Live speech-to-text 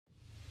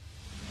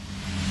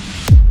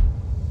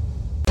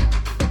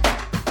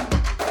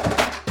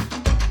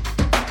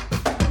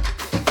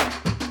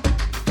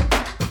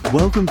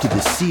Welcome to the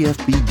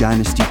CFB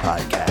Dynasty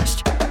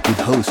Podcast with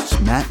hosts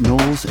Matt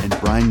Knowles and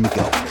Brian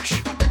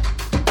McElfish.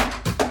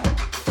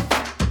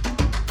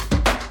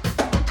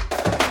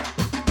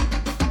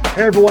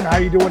 Hey everyone, how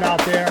you doing out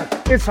there?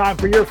 It's time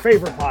for your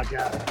favorite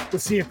podcast, the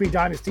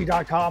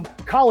CFBDynasty.com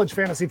college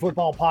fantasy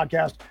football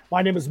podcast.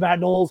 My name is Matt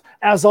Knowles,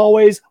 as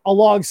always,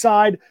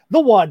 alongside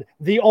the one,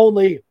 the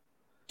only,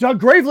 Doug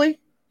Gravely.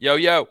 Yo,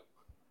 yo.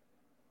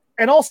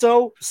 And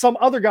also some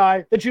other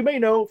guy that you may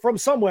know from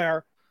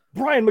somewhere,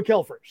 Brian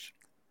McElfish.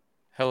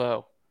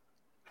 Hello.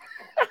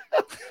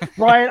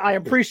 Brian, I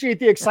appreciate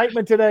the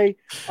excitement today.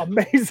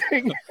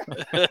 Amazing.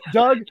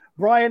 Doug,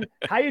 Brian,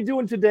 how you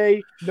doing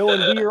today,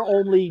 knowing we are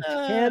only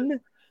 10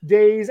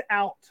 days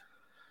out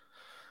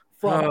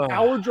from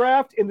our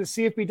draft in the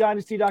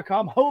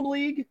CFBDynasty.com home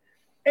league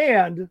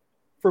and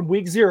from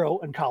week 0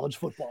 in college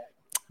football?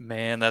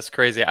 Man, that's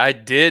crazy. I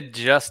did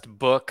just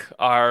book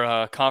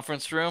our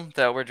conference room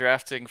that we're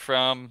drafting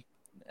from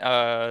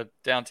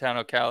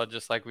downtown Ocala,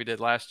 just like we did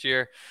last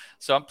year.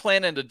 So I'm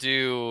planning to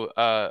do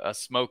a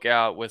smoke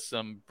out with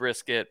some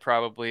brisket,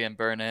 probably, and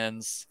burn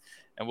ends,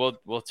 and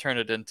we'll turn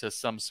it into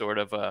some sort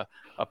of a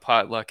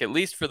potluck, at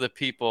least for the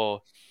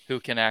people who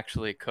can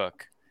actually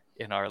cook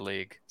in our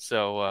league.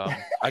 So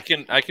I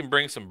can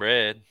bring some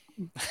bread.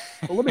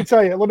 Well, let me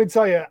tell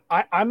you,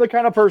 I'm the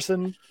kind of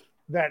person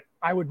that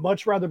I would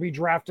much rather be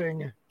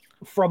drafting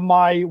from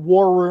my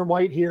war room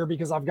right here,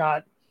 because I've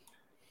got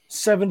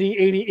 70,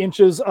 80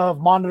 inches of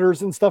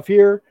monitors and stuff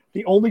here.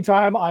 The only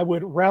time I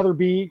would rather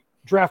be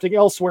drafting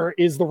elsewhere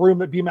is the room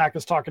that BMAC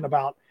is talking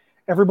about.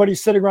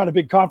 Everybody's sitting around a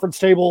big conference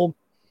table.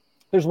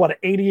 There's an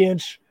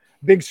 80-inch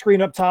big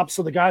screen up top,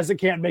 so the guys that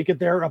can't make it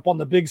there up on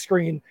the big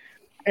screen.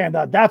 And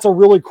that's a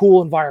really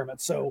cool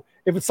environment. So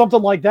if it's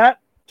something like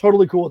that,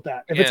 totally cool with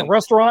that. If it's a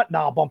restaurant,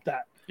 I'll bump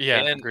that. Yeah,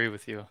 I agree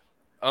with you.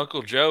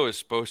 Uncle Joe is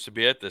supposed to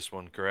be at this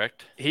one,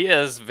 correct? He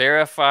has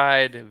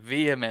verified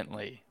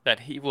vehemently that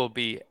he will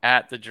be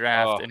at the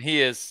draft, and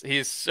he's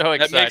so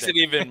excited. That makes it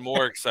even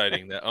more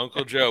exciting that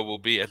Uncle Joe will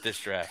be at this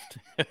draft.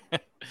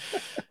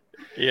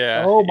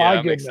 Yeah. Oh,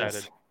 my goodness.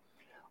 Excited.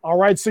 All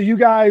right, so you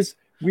guys,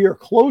 we are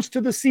close to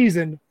the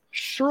season.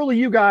 Surely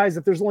you guys,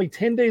 if there's only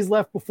 10 days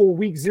left before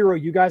week 0,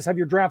 you guys have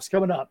your drafts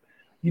coming up.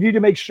 You need to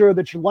make sure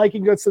that you're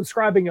liking and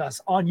subscribing us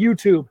on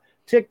YouTube,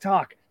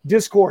 TikTok,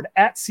 Discord,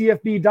 at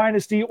CFB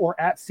Dynasty or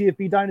at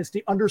CFB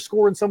Dynasty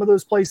 _ in some of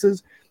those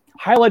places.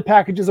 Highlight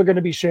packages are going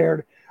to be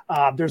shared.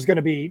 There's going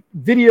to be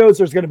videos.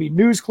 There's going to be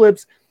news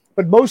clips.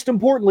 But most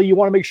importantly, you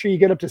want to make sure you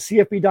get up to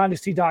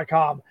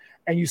CFBDynasty.com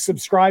and you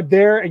subscribe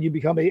there and you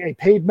become a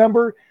paid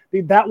member.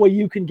 That way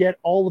you can get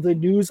all of the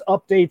news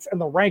updates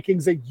and the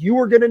rankings that you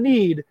are going to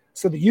need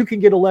so that you can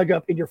get a leg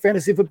up in your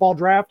fantasy football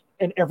draft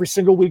and every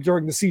single week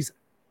during the season.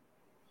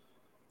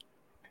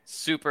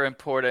 Super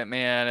important,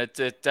 man.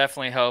 It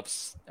definitely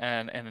helps,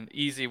 and an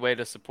easy way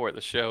to support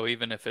the show,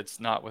 even if it's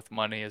not with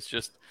money, is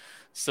just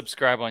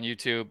subscribe on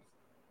YouTube.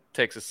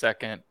 Takes a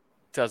second,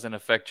 doesn't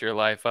affect your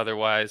life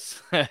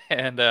otherwise,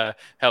 and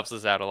helps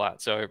us out a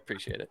lot. So I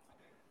appreciate it.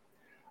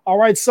 All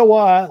right.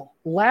 So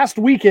last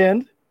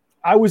weekend,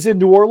 I was in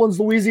New Orleans,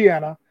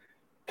 Louisiana.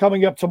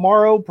 Coming up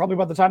tomorrow, probably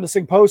by the time this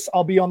thing posts,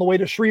 I'll be on the way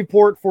to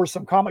Shreveport for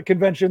some comic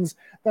conventions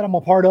that I'm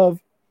a part of.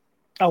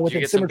 Did you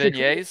get some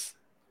beignets?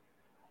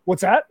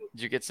 What's that?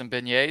 Did you get some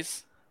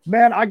beignets?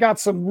 Man, I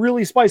got some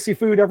really spicy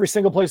food every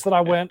single place that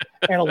I went,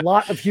 and a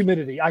lot of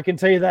humidity. I can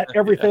tell you that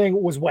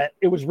everything was wet.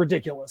 It was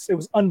ridiculous. It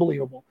was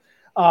unbelievable.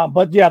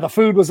 But yeah, the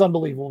food was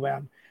unbelievable,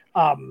 man.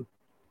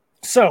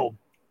 So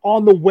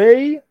on the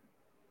way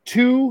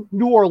to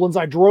New Orleans,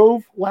 I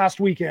drove last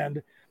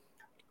weekend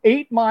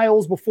 8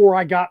 miles before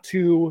I got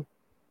to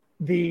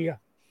the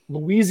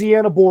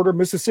Louisiana border,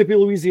 Mississippi,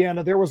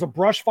 Louisiana. There was a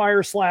brush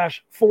fire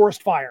 /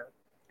 forest fire.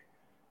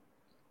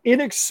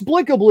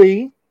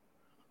 Inexplicably,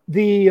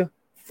 the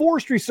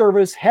Forestry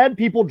Service had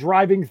people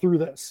driving through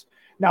this.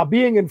 Now,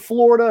 being in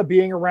Florida,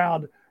 being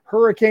around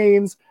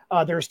hurricanes,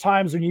 there's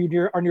times when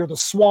you are near the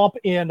swamp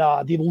in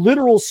the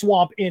literal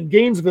swamp in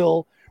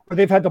Gainesville, where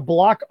they've had to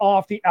block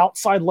off the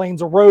outside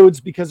lanes of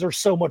roads because there's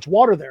so much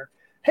water there.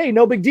 Hey,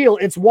 no big deal.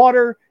 It's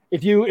water.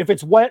 If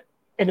it's wet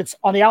and it's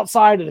on the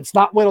outside and it's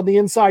not wet on the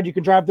inside, you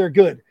can drive there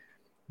good.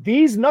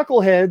 These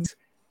knuckleheads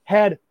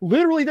had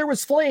literally, there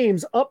was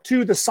flames up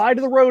to the side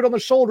of the road on the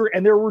shoulder,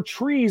 and there were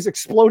trees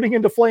exploding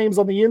into flames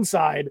on the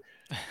inside.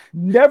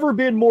 Never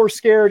been more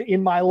scared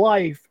in my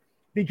life,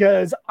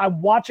 because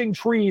I'm watching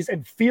trees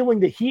and feeling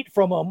the heat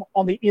from them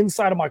on the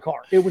inside of my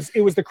car. It was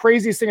the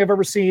craziest thing I've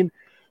ever seen.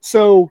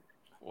 So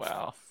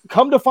wow.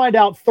 Come to find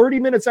out, 30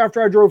 minutes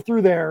after I drove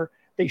through there,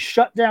 they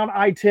shut down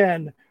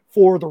I-10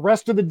 for the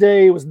rest of the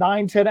day. It was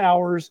 9-10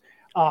 hours.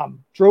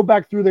 Drove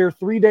back through there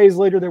 3 days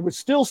later. There was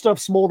still stuff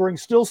smoldering,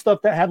 still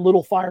stuff that had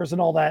little fires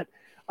and all that.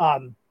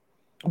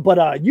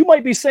 But you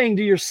might be saying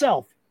to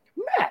yourself,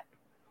 Matt,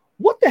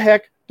 what the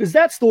heck does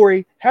that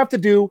story have to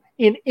do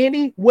in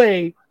any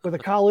way with a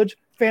college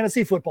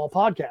fantasy football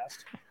podcast?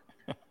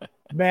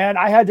 Man,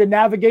 I had to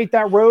navigate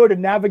that road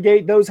and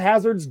navigate those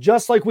hazards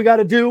just like we got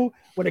to do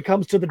when it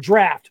comes to the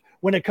draft,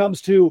 when it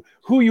comes to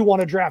who you want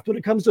to draft, when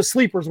it comes to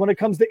sleepers, when it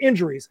comes to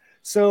injuries.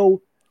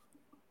 So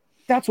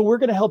that's what we're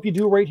going to help you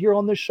do right here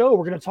on this show.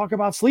 We're going to talk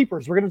about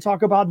sleepers. We're going to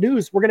talk about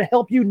news. We're going to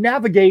help you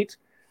navigate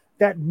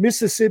that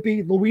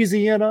Mississippi,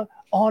 Louisiana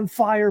on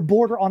fire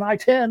border on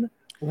I-10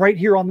 right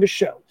here on this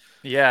show.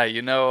 Yeah,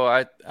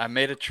 I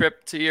made a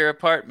trip to your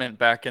apartment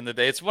back in the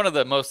day. It's one of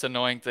the most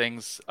annoying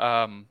things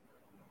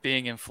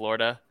being in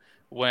Florida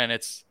when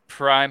it's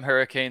prime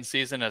hurricane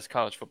season as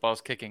college football is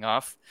kicking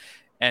off,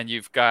 and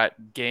you've got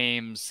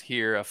games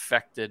here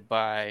affected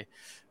by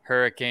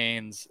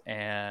hurricanes,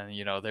 and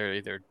they're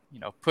either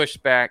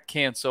pushed back,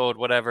 canceled,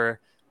 whatever.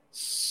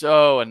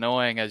 So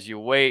annoying as you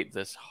wait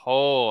this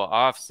whole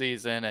off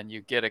season and you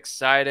get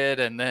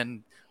excited, and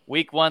then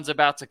week one's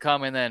about to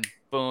come, and then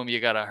boom, you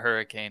got a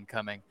hurricane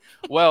coming.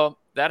 Well,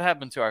 that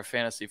happened to our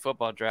fantasy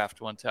football draft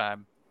one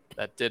time.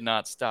 That did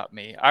not stop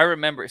me. I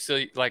remember,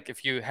 so like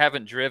if you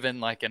haven't driven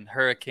like in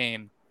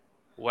hurricane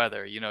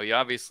weather, you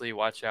obviously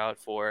watch out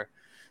for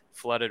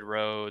flooded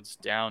roads,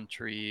 down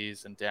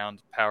trees and down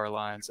power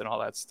lines and all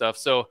that stuff.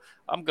 So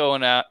I'm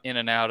going out in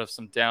and out of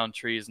some down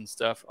trees and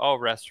stuff. All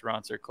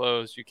restaurants are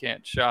closed. You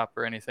can't shop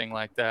or anything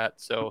like that.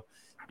 So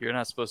you're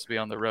not supposed to be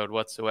on the road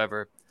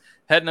whatsoever.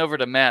 Heading over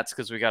to Matt's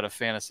because we got a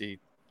fantasy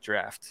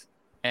draft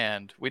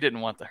and we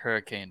didn't want the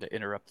hurricane to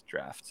interrupt the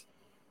draft.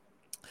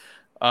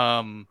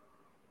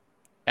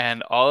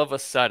 And all of a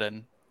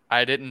sudden,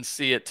 I didn't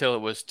see it till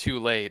it was too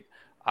late.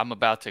 I'm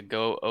about to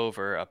go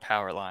over a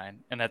power line.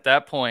 And at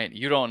that point,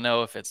 you don't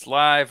know if it's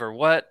live or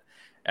what.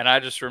 And I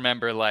just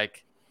remember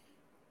like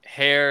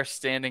hair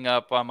standing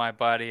up on my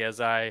body as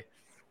I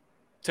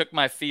took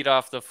my feet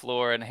off the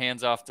floor and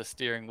hands off the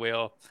steering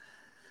wheel.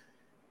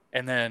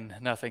 And then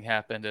nothing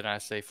happened and I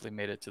safely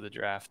made it to the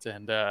draft.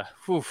 And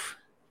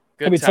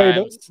good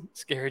times,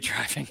 scary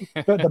driving.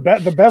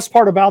 The best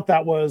part about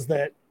that was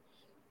that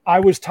I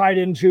was tied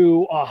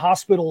into a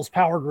hospital's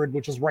power grid,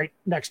 which is right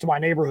next to my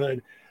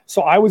neighborhood.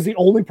 So I was the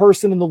only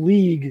person in the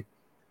league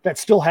that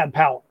still had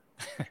power.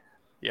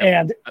 Yep,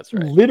 and that's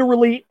right.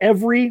 Literally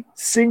every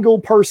single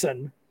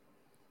person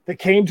that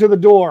came to the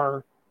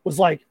door was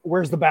like,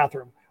 where's the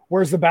bathroom?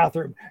 Where's the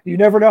bathroom? You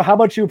never know how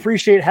much you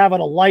appreciate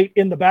having a light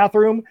in the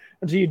bathroom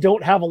until you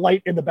don't have a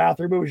light in the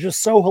bathroom. It was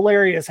just so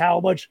hilarious how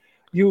much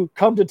you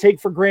come to take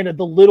for granted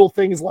the little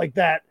things like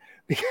that.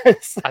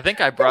 Because I think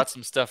I brought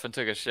some stuff and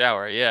took a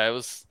shower. Yeah, it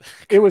was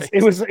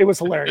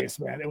hilarious,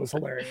 man. It was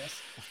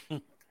hilarious.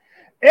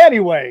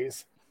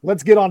 Anyways,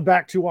 let's get on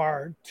back to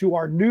our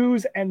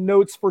news and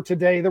notes for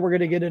today. Then we're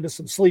going to get into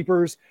some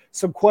sleepers,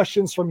 some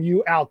questions from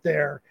you out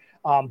there.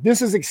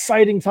 This is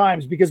exciting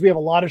times because we have a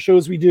lot of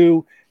shows we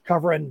do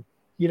covering,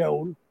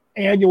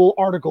 annual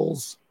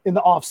articles in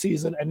the off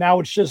season. And now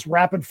it's just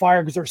rapid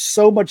fire because there's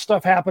so much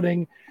stuff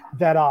happening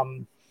that,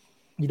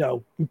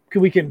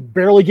 we can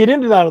barely get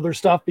into that other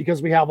stuff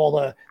because we have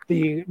all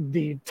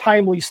the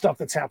timely stuff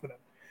that's happening.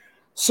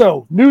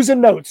 So news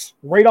and notes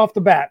right off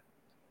the bat.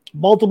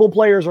 Multiple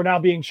players are now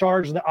being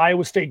charged in the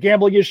Iowa State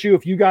gambling issue.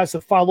 If you guys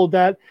have followed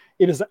that,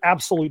 it is an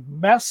absolute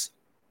mess.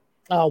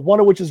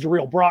 One of which is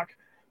Darrell Brock,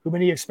 who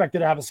many expected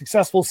to have a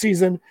successful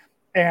season.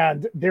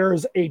 And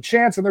there's a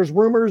chance, and there's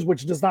rumors,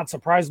 which does not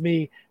surprise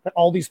me, that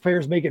all these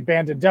players may get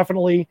banned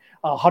indefinitely.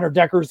 Hunter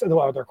Deckers,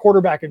 their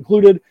quarterback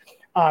included.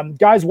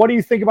 Guys, what do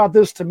you think about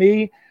this? To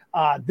me,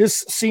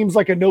 this seems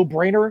like a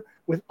no-brainer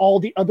with all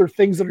the other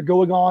things that are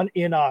going on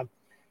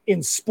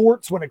in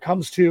sports when it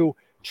comes to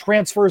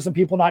transfers and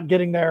people not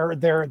getting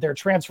their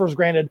transfers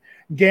granted,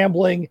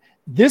 gambling.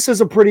 This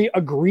is a pretty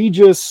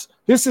egregious.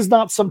 This is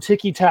not some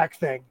ticky-tack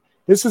thing.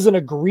 This is an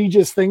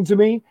egregious thing to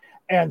me.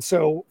 And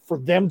so for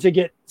them to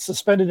get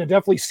suspended, it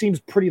definitely seems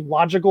pretty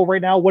logical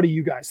right now. What do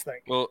you guys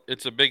think? Well,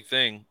 it's a big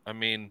thing. I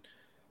mean,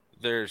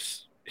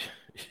 there's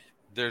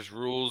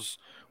rules,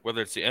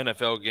 whether it's the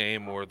NFL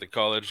game or the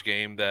college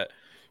game, that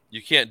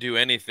you can't do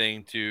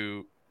anything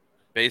to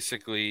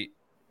basically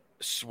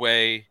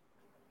sway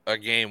a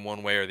game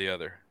one way or the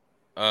other.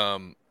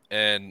 And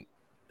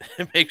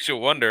it makes you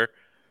wonder,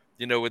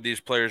 with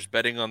these players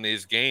betting on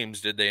these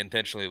games, did they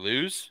intentionally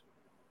lose?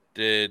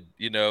 Did,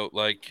 you don't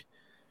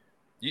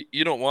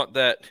want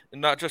that,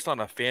 not just on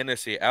a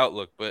fantasy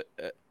outlook, but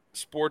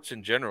sports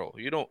in general.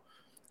 You don't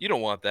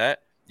want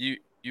that.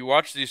 You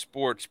watch these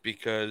sports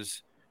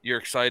because you're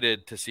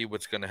excited to see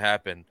what's going to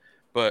happen.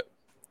 But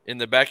in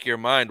the back of your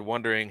mind,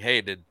 wondering,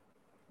 hey, did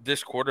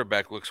this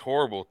quarterback looks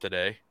horrible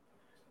today?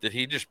 Did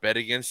he just bet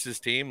against his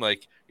team?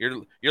 Like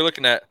you're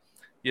looking at,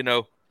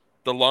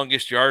 the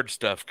longest yard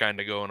stuff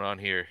kind of going on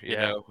here.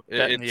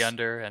 Betting the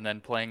under and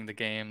then playing the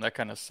game. That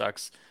kind of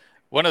sucks.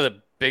 One of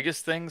the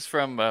biggest things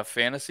from a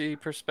fantasy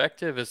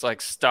perspective is like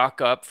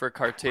stock up for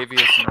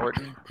Cartavius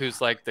Norton,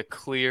 who's like the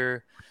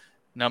clear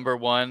number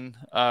one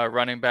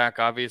running back,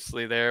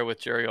 obviously there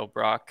with Darrell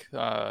Brock,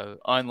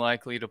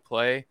 unlikely to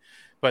play.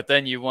 But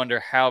then you wonder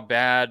how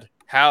bad,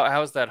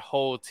 how's that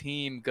whole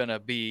team going to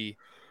be?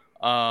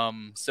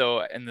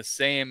 So in the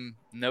same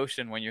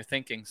notion, when you're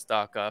thinking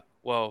stock up,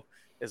 well,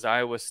 is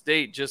Iowa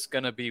State just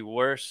going to be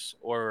worse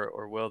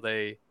or will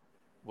they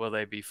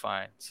be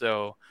fine?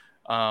 So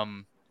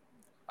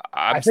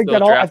I think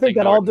that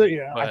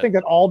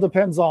all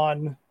depends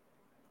on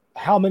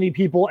how many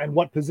people and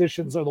what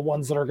positions are the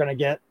ones that are going to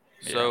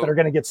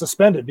get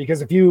suspended.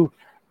 Because if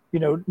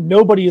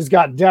nobody has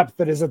got depth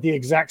that is at the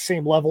exact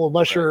same level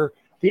unless you're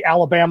the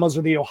Alabamas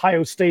or the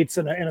Ohio States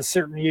in a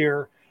certain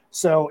year.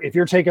 So if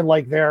you're taking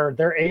like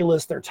their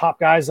A-list, their top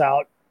guys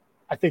out,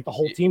 I think the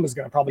whole team is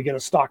going to probably get a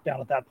stock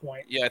down at that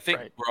point. Yeah, I think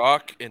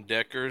Brock and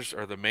Deckers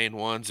are the main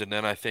ones, and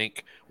then I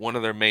think one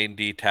of their main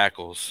D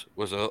tackles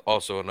was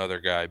also another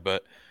guy.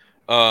 But,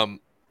 in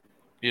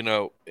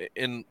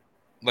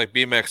like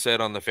BMX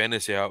said on the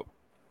fantasy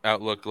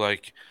outlook,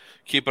 like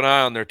keep an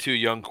eye on their two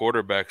young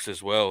quarterbacks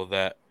as well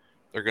that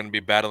they're going to be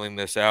battling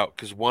this out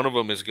because one of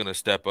them is going to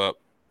step up,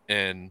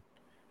 and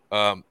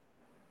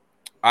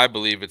I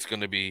believe it's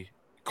going to be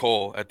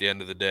Cole at the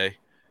end of the day.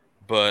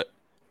 But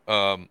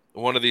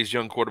one of these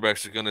young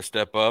quarterbacks is going to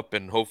step up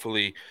and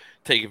hopefully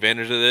take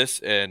advantage of this,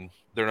 and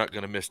they're not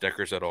going to miss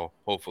Deckers at all,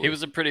 hopefully. He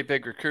was a pretty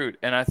big recruit,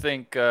 and I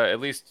think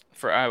at least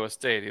for Iowa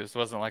State, he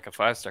wasn't like a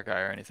 5-star guy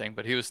or anything,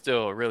 but he was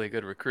still a really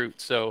good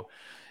recruit. So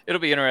it'll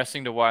be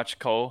interesting to watch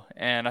Cole,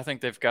 and I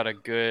think they've got a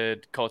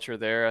good culture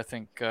there. I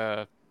think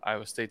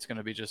Iowa State's going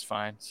to be just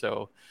fine.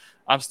 So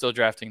I'm still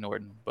drafting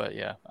Norton, but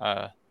yeah,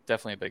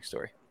 definitely a big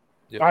story.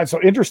 Yep. All right,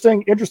 so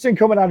interesting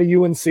coming out of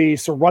UNC.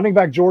 So running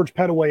back George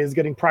Pettaway is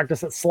getting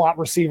practice at slot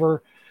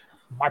receiver.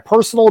 My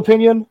personal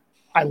opinion,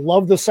 I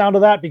love the sound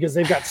of that because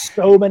they've got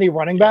so many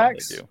running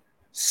backs. They do.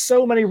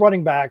 So many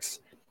running backs.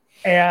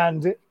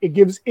 And it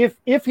gives,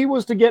 if he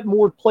was to get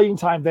more playing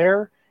time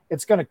there,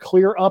 it's going to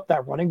clear up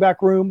that running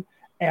back room.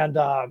 And,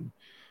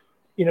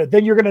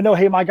 then you're going to know,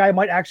 hey, my guy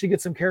might actually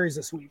get some carries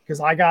this week because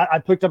I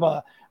picked up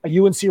a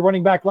UNC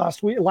running back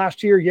last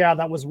year. Yeah,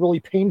 that was really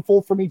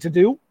painful for me to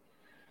do.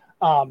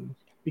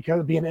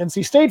 Because of being an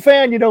NC State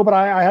fan, but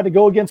I had to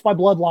go against my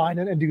bloodline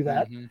and do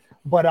that. Mm-hmm.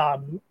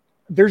 But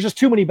there's just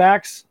too many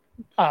backs.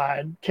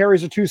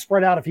 Carries are too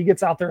spread out. If he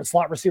gets out there at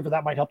slot receiver,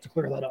 that might help to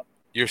clear that up.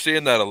 You're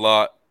seeing that a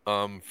lot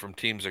from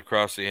teams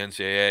across the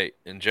NCAA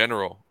in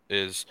general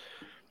is,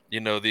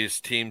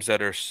 these teams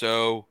that are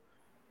so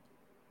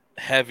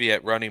heavy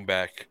at running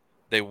back,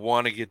 they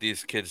want to get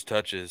these kids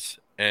touches.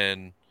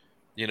 And,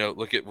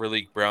 look at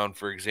Raleek Brown,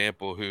 for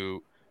example,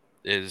 who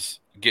is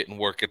getting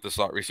work at the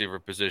slot receiver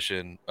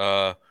position.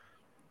 The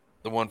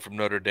one from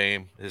Notre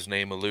Dame, his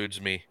name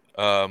eludes me.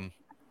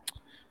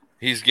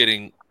 He's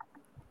getting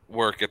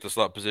work at the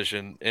slot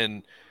position,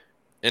 and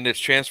it's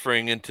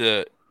transferring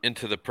into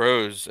the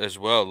pros as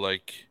well.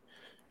 Like,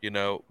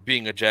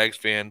 being a Jags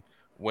fan,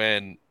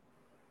 when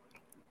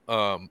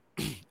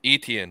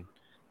Etienne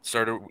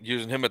started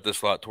using him at the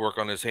slot to work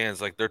on his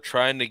hands, like they're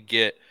trying to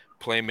get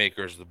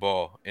playmakers the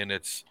ball, and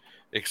it's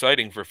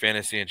exciting for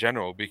fantasy in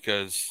general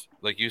because,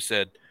 like you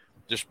said,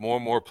 just more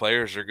and more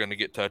players are going to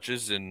get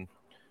touches, and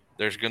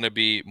there's going to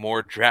be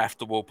more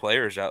draftable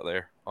players out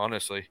there,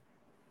 honestly.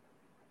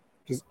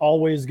 Which is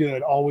always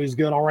good, always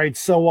good. All right,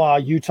 so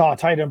Utah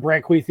tight end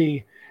Brant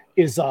Kuithe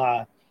is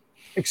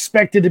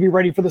expected to be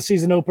ready for the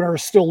season opener,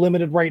 still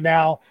limited right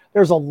now.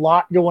 There's a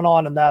lot going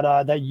on in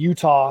that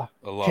Utah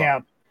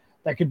camp.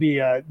 That could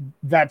be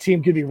that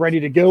team could be ready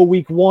to go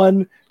week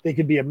one. They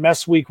could be a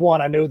mess week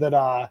one. I know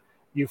that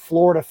you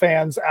Florida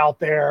fans out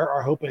there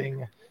are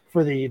hoping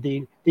for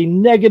the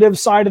negative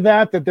side of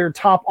that their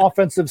top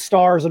offensive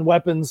stars and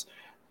weapons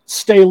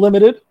stay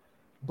limited,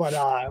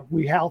 but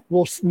we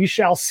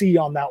shall see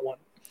on that one.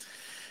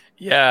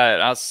 Yeah,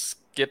 I'll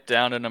skip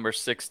down to number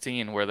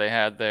 16 where they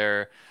had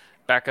their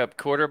backup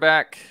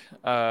quarterback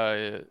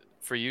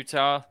for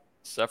Utah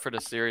suffered a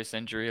serious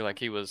injury, like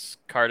he was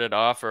carted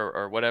off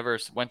or whatever,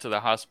 went to the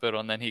hospital,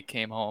 and then he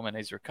came home and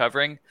he's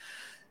recovering.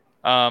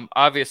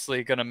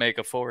 Obviously going to make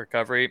a full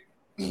recovery.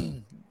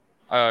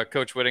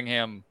 Coach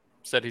Whittingham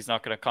said he's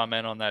not going to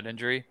comment on that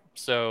injury.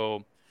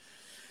 So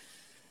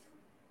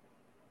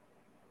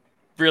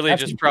really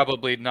just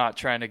probably not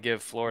trying to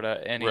give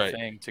Florida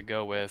anything to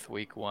go with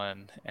week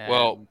one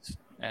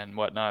and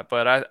whatnot.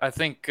 But I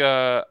think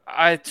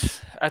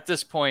at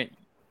this point,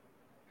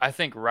 I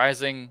think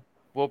Rising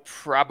will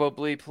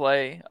probably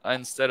play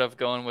instead of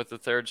going with the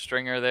third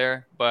stringer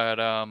there. But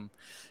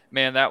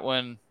man, that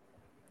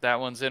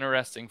one's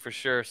interesting for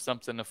sure.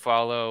 Something to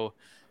follow.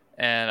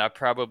 And I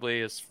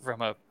probably is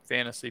from a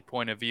fantasy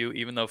point of view,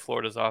 even though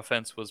Florida's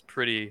offense was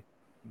pretty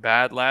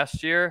bad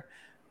last year,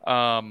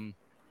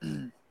 I'd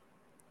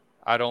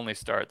only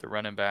start the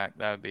running back.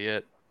 That would be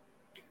it.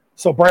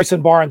 So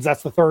Bryson Barnes,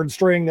 that's the third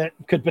string that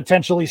could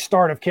potentially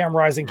start if Cam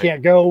Rising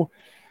can't go.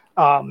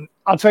 I'll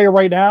tell you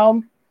right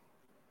now,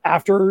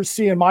 after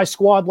seeing my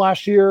squad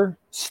last year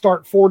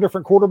start 4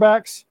 different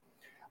quarterbacks,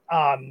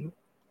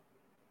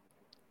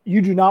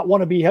 you do not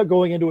want to be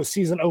going into a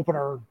season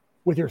opener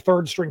with your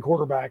third string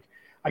quarterback.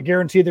 I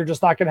guarantee they're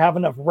just not going to have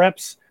enough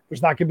reps.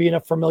 There's not going to be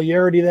enough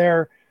familiarity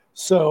there.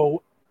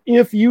 So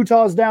if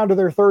Utah's down to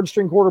their third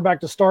string quarterback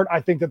to start,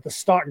 I think that the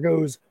stock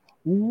goes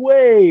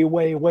way,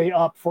 way, way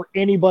up for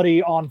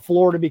anybody on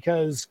Florida,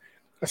 because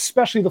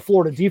especially the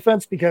Florida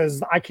defense,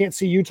 because I can't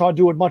see Utah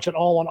doing much at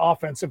all on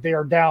offense if they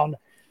are down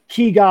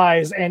key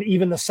guys and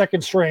even the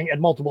second string at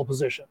multiple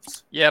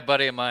positions. Yeah,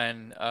 buddy of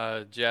mine,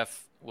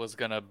 Jeff, was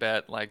gonna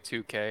bet like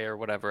 2K or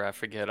whatever, I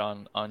forget,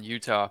 on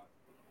Utah.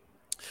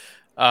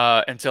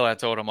 Until I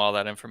told him all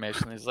that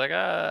information, he's like,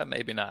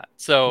 maybe not.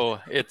 So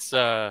it's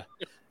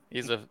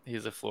he's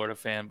a Florida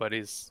fan, but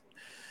he's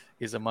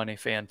a money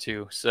fan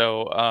too.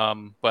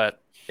 So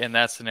but in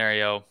that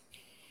scenario,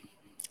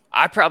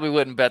 I probably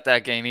wouldn't bet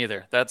that game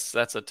either. That's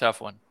a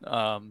tough one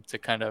to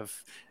kind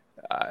of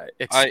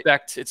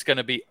expect. It's going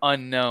to be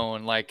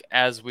unknown. Like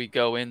as we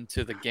go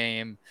into the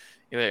game,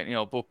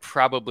 we'll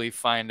probably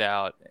find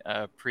out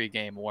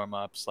pregame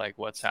warmups, like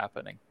what's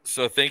happening.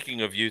 So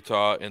thinking of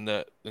Utah in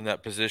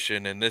that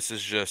position, and this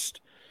is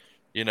just,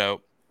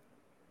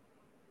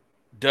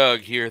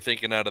 Doug here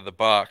thinking out of the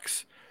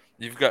box.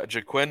 You've got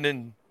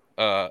Jaquindon,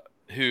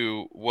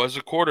 who was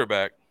a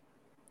quarterback,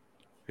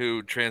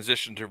 who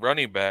transitioned to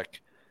running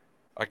back.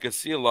 I could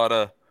see a lot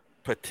of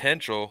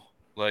potential,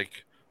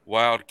 like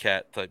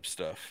wildcat type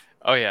stuff.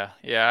 Oh yeah,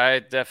 I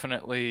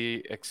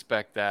definitely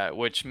expect that,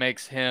 which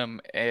makes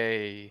him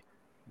a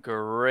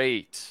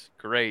great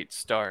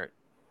start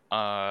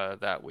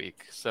that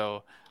week.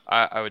 So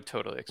I would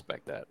totally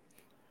expect that.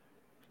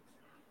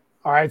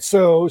 All right,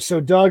 so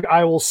Doug,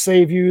 I will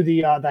save you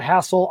the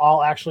hassle.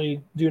 I'll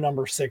actually do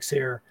number 6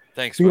 here.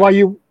 Thanks.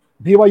 BYU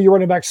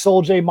running back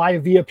Sol-J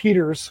Maivia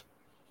Peters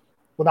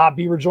will not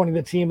be rejoining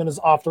the team and is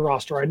off the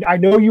roster. I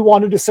know you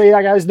wanted to say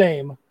that guy's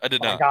name. I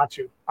did not.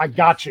 I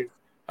got you.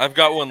 I've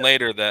got one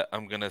later that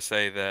I'm going to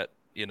say that,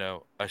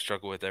 I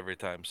struggle with every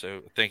time.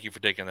 So thank you for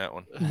taking that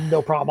one.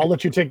 No problem. I'll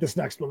let you take this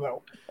next one,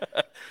 though.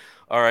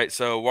 All right.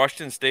 So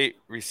Washington State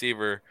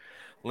receiver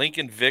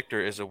Lincoln Victor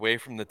is away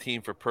from the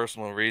team for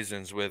personal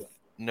reasons with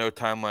no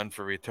timeline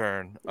for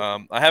return.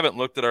 I haven't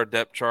looked at our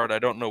depth chart. I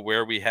don't know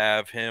where we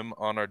have him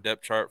on our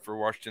depth chart for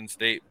Washington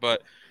State.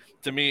 But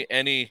to me,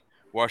 any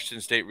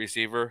Washington State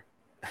receiver,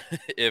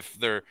 if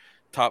they're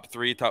top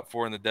 3, top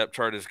 4 in the depth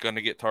chart, is going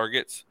to get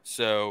targets.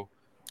 So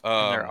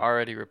and they're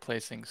already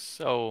replacing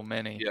so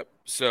many. Yep.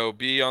 So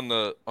be on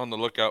the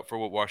lookout for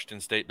what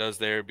Washington State does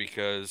there,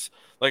 because,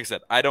 like I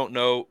said, I don't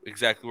know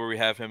exactly where we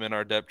have him in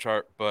our depth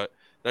chart, but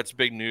that's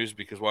big news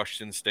because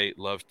Washington State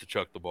loves to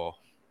chuck the ball.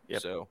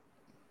 Yep. So.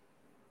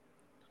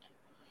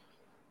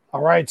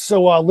 All right.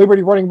 So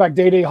Liberty running back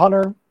Day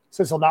Hunter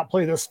says he'll not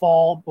play this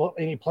fall, but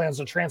any plans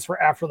to transfer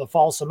after the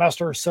fall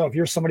semester. So if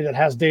you're somebody that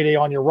has Day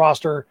on your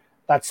roster,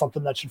 that's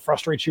something that should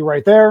frustrate you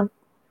right there.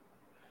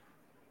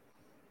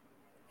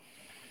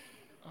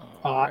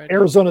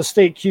 Arizona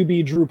State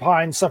QB Drew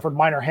Pine suffered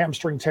minor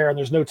hamstring tear, and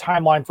there's no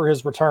timeline for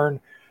his return.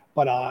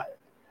 But a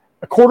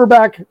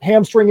quarterback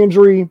hamstring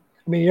injury,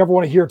 I mean, you never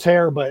want to hear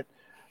tear, but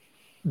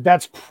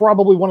that's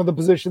probably one of the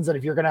positions that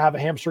if you're going to have a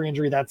hamstring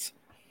injury,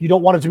 you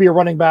don't want it to be a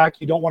running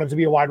back. You don't want it to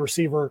be a wide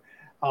receiver.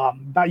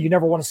 You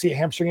never want to see a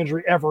hamstring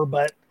injury ever,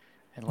 but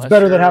it's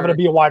better than having to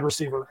be a wide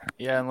receiver.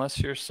 Yeah, unless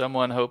you're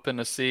someone hoping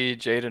to see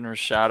Jaden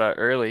Rashada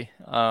early,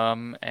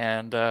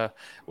 and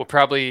we'll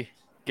probably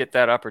get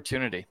that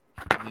opportunity.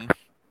 Mm-hmm.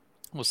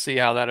 We'll see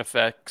how that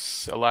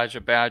affects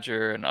Elijah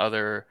Badger and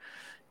other,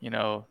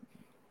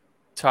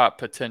 top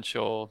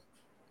potential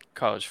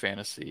college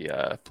fantasy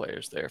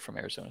players there from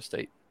Arizona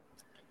State.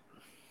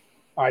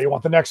 All right, you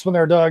want the next one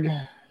there, Doug?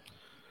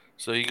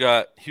 So you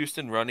got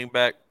Houston running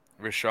back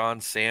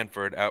Rashawn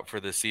Sanford out for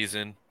the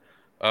season.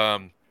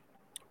 Correct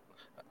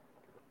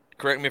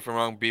me if I'm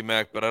wrong,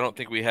 B-Mac, but I don't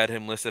think we had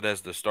him listed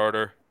as the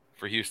starter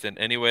for Houston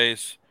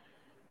anyways.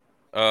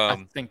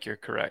 I think you're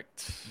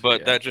correct.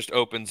 But that just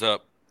opens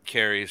up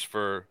carries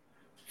for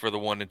the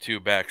 1 and 2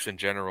 backs in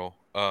general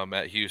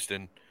at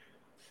Houston.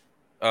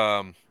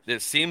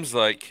 It seems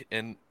like,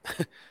 and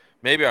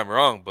maybe I'm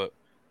wrong, but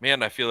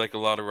man, I feel like a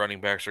lot of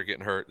running backs are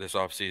getting hurt this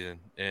offseason,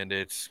 and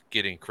it's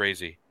getting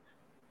crazy.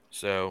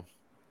 So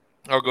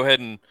I'll go ahead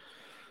and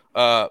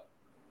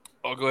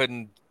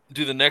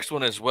do the next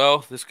one as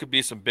well. This could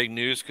be some big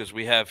news because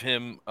we have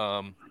him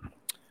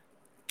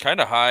kind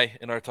of high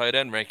in our tight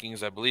end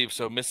rankings, I believe.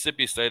 So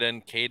Mississippi's tight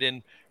end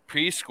Caden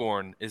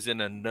Prescorn is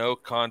in a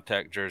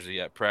no-contact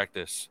jersey at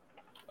practice,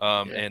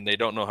 and they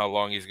don't know how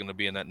long he's going to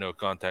be in that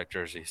no-contact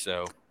jersey.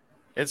 So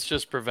it's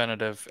just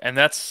preventative, and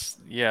that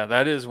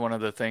is one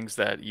of the things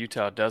that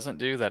Utah doesn't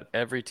do that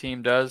every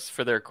team does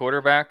for their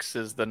quarterbacks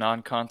is the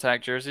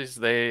non-contact jerseys.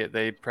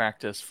 They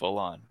practice full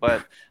on,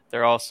 but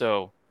they're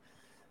also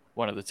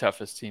one of the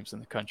toughest teams in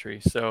the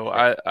country. So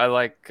I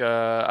like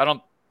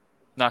I'm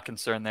not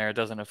concerned there. It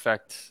doesn't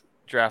affect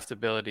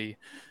draftability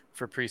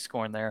for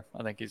Prescorn there.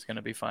 I think he's going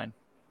to be fine.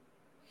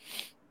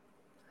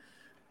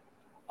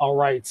 All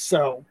right,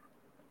 so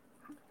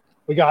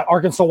we got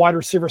Arkansas wide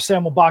receiver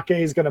Samuel Bakke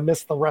is going to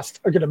miss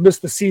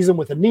the season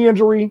with a knee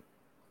injury.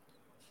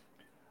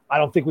 I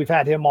don't think we've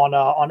had him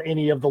on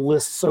any of the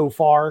lists so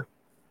far.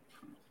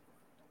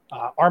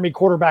 Army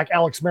quarterback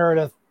Alex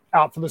Meredith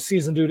out for the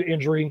season due to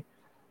injury.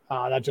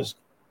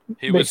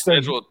 He was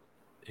scheduled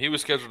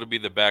to be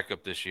the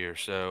backup this year,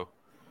 so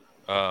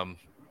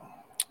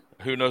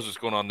who knows what's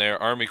going on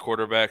there. Army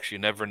quarterbacks, you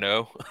never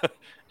know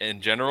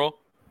in general,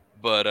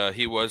 but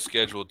he was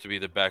scheduled to be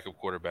the backup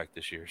quarterback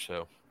this year.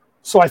 So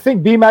So I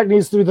think BMAC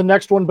needs to do the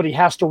next one, but he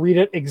has to read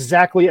it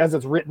exactly as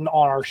it's written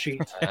on our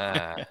sheet.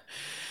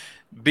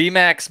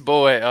 BMAC's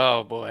boy.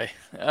 Oh, boy.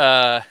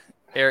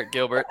 Eric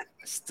Gilbert,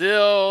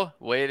 still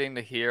waiting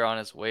to hear on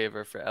his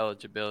waiver for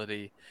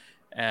eligibility.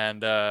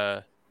 And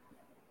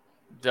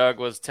Doug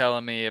was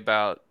telling me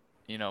about,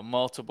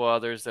 multiple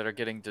others that are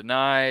getting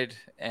denied.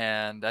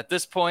 And at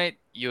this point,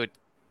 you would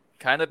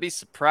kind of be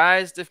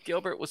surprised if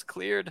Gilbert was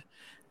cleared.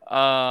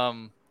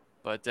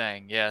 But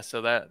dang, yeah,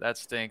 so that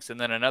stinks. And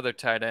then another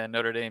tight end,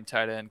 Notre Dame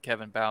tight end,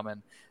 Kevin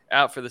Bauman,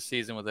 out for the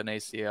season with an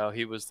ACL.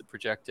 He was the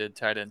projected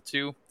tight end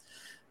 2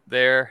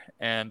 there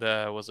and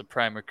was a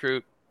prime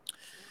recruit.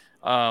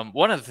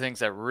 One of the things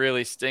that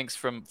really stinks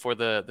for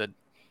the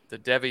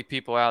Devy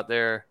people out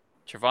there,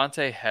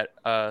 Trevante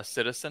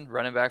Citizen,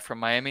 running back from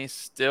Miami,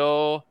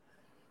 still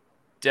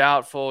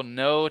doubtful,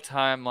 no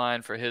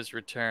timeline for his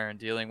return,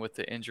 dealing with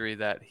the injury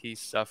that he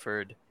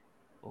suffered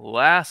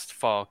last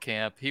fall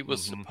camp. He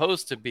was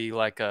supposed to be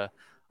like a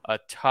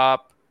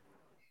top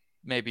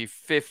maybe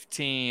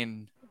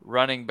 15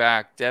 running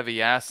back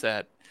Devy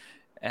asset,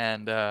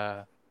 and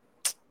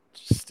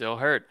still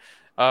hurt.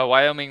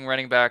 Wyoming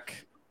running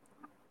back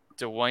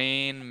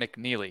Dwayne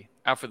McNeely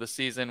out for the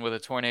season with a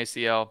torn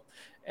ACL,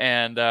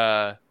 and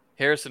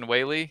Harrison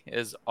Whaley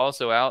is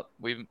also out.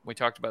 We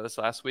talked about this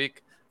last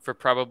week for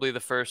probably the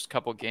first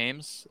couple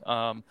games.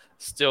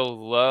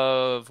 Still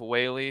love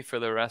Whaley for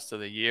the rest of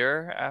the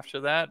year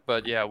after that.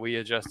 But yeah, we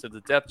adjusted the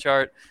depth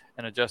chart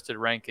and adjusted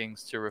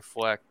rankings to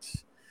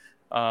reflect,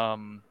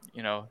 the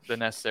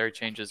necessary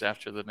changes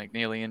after the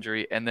McNeely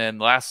injury. And then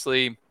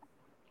lastly,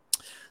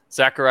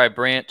 Zachariah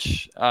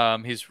Branch.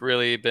 He's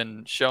really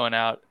been showing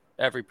out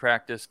every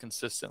practice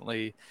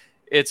consistently.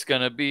 It's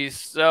going to be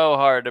so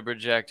hard to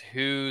project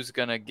who's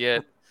going to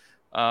get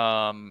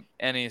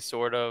any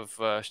sort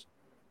of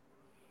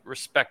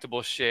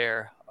respectable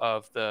share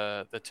of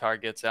the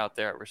targets out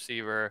there at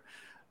receiver.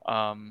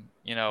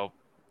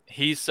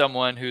 He's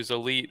someone who's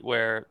elite,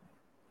 where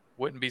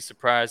wouldn't be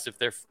surprised if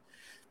they're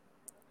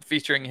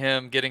featuring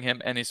him, getting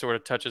him any sort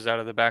of touches out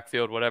of the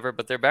backfield, whatever,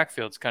 but their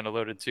backfield's kind of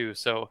loaded too.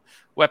 So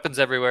weapons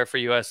everywhere for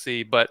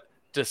USC. But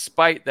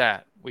despite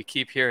that, we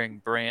keep hearing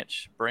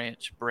branch.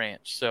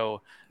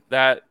 So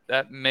that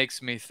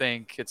makes me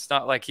think it's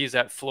not like he's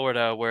at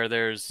Florida where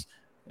there's,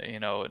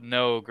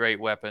 no great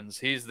weapons.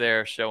 He's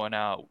there showing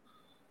out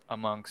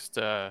amongst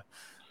a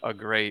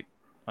great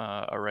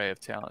array of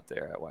talent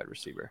there at wide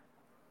receiver.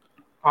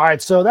 All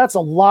right, so that's a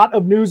lot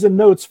of news and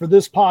notes for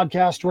this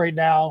podcast right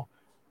now,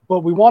 but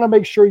we want to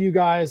make sure you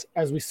guys,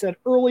 as we said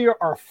earlier,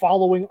 are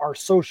following our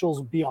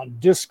socials, be on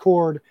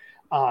Discord,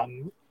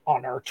 on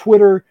our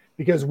Twitter,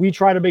 because we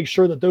try to make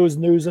sure that those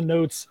news and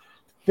notes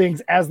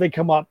things as they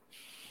come up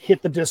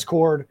hit the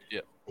Discord,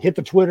 hit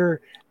the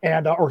Twitter,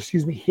 and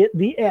hit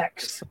the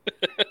X.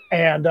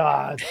 And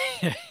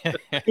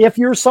if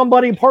you're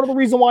somebody, part of the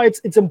reason why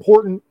it's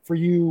important for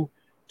you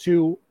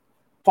to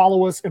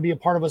follow us and be a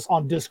part of us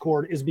on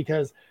Discord is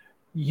because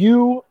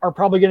you are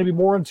probably going to be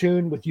more in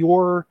tune with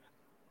your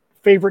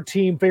favorite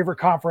team, favorite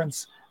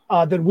conference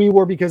than we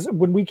were, because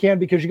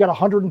you got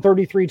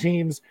 133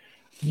 teams.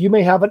 You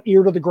may have an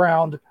ear to the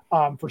ground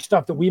for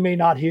stuff that we may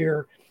not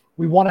hear.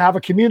 We want to have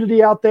a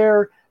community out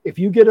there. If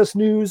you get us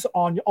news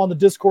on the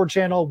Discord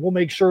channel, we'll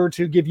make sure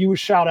to give you a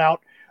shout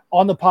out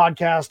on the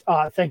podcast,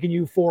 thanking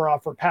you for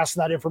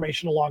passing that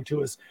information along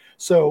to us.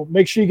 So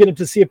make sure you get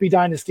into CFB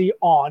Dynasty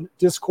on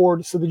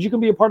Discord so that you can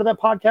be a part of that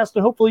podcast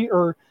and hopefully,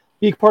 or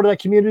be a part of that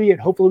community, and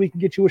hopefully we can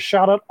get you a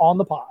shout out on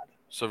the pod.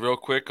 So real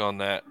quick on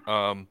that,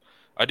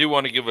 I do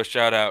want to give a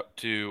shout out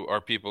to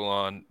our people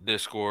on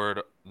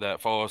Discord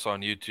that follow us on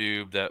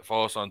YouTube, that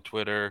follow us on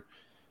Twitter.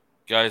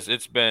 Guys,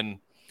 it's been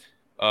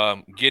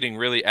getting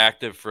really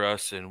active for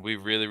us, and we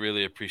really,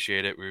 really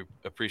appreciate it. We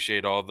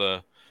appreciate all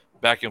the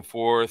back and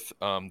forth,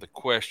 the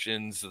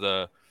questions,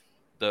 the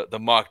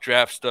mock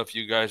draft stuff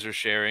you guys are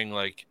sharing.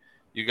 Like,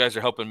 you guys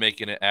are helping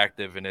making it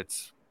active, and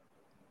it's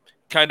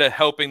kind of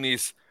helping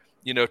these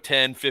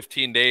 10,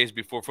 15 days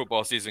before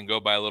football season go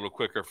by a little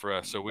quicker for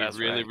us. So we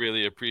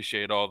really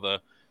appreciate all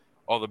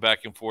the back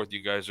and forth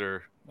you guys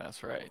are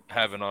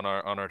having on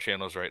our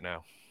channels right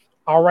now.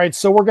 All right,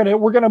 so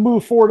we're gonna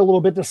move forward a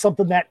little bit to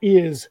something that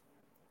is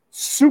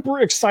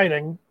super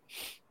exciting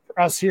for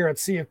us here at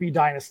CFB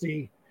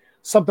Dynasty.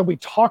 Something we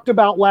talked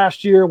about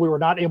last year. We were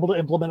not able to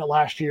implement it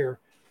last year,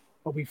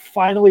 but we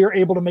finally are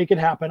able to make it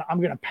happen. I'm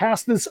going to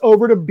pass this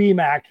over to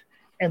BMAC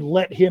and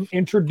let him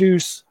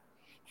introduce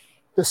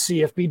the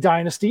CFB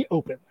Dynasty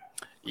Open.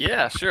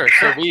 Yeah, sure.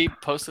 So we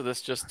posted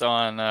this just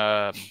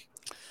on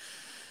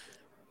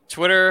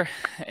Twitter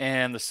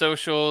and the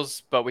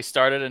socials, but we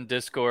started in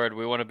Discord.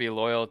 We want to be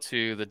loyal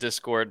to the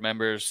Discord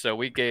members, so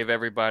we gave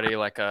everybody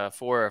like a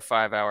 4 or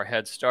 5 hour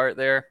head start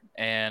there,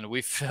 and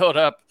we filled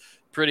up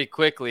pretty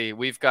quickly.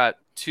 We've got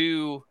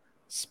 2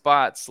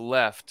 spots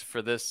left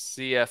for this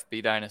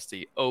CFB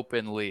Dynasty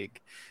Open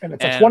League. And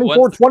it's a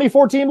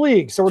 24 team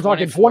league, so we're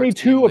talking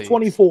 22 of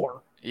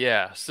 24.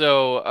 Yeah,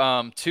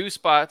 so 2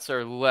 spots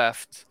are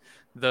left.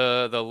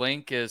 The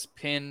link is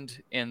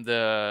pinned in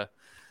the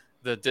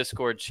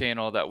Discord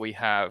channel that we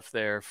have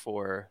there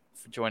for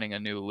joining a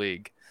new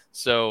league.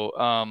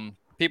 So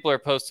people are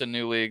posting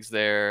new leagues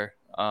there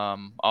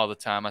all the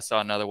time. I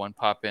saw another one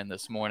pop in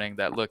this morning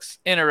that looks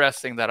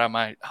interesting that I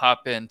might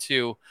hop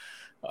into.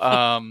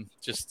 I'm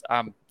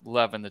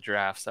loving the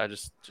drafts. I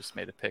just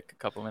made a pick a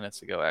couple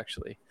minutes ago,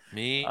 actually.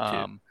 Me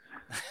too.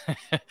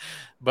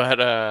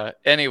 But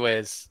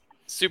anyways,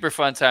 super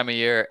fun time of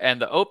year.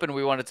 And the Open,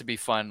 we want it to be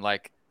fun,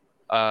 like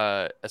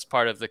as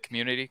part of the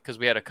community, because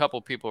we had a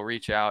couple people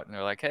reach out and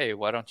they're like, hey,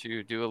 why don't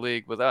you do a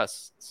league with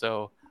us?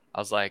 So I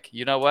was like,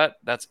 you know what?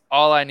 That's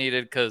all I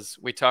needed, because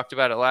we talked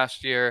about it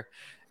last year,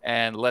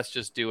 and let's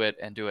just do it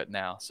and do it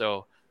now.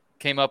 So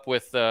came up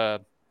with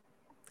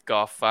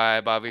golf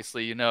vibe.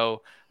 Obviously, I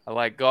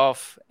like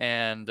golf.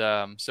 And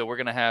so we're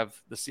going to have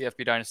the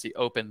CFBDynasty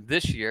Open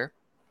this year.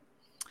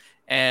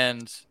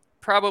 And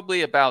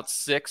probably about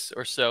 6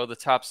 or so, the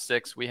top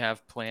 6 we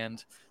have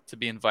planned to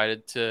be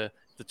invited to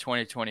the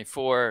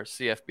 2024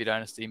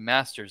 CFBDynasty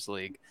Masters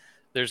League.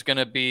 There's going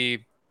to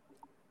be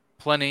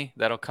plenty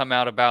that'll come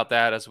out about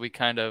that as we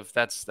kind of,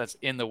 that's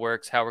in the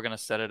works, how we're going to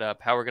set it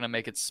up, how we're going to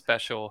make it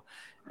special,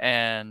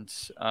 and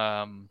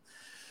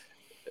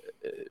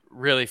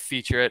really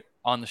feature it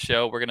on the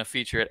show. We're going to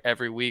feature it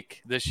every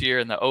week this year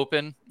in the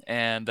Open,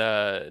 and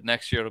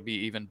next year it'll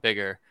be even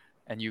bigger.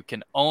 And you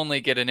can only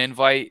get an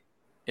invite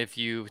if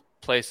you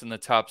place in the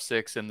top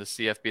 6 in the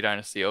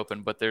CFBDynasty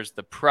Open, but there's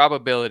the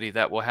probability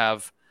that we'll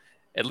have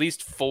at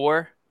least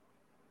 4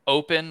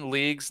 open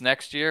leagues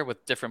next year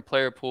with different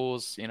player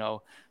pools,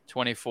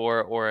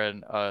 24 or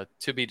a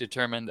to be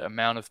determined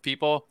amount of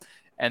people.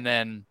 And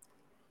then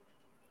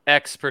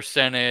X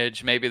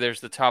percentage, maybe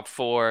there's the top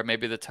 4,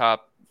 maybe the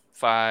top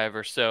 5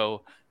 or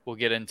so will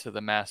get into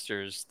the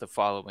Masters the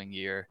following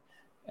year.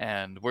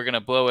 And we're going to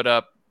blow it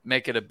up,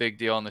 make it a big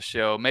deal on the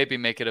show, maybe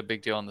make it a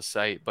big deal on the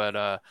site,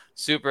 but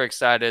super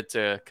excited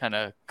to kind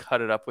of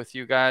cut it up with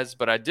you guys.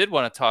 But I did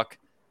want to talk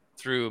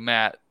through,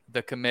 Matt,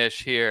 the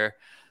commish here,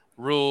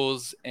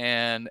 rules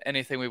and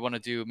anything we want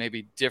to do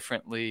maybe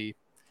differently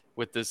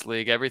with this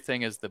league.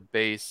 Everything is the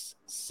base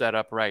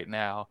setup right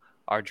now.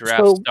 Our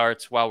draft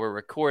starts while we're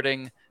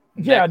recording.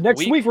 Yeah,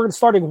 next week we're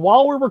starting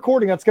while we're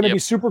recording. That's going to be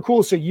super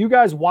cool. So you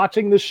guys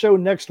watching this show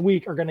next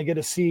week are going to get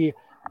to see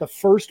the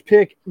first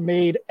pick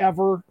made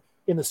ever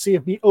in the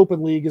CFB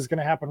Open League is going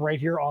to happen right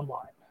here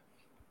online.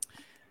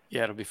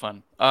 Yeah, it'll be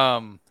fun.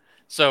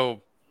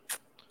 So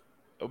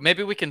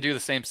maybe we can do the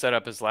same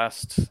setup as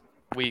last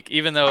week,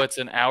 even though it's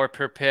an hour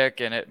per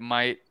pick and it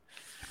might,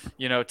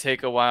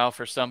 take a while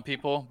for some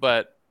people,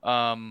 but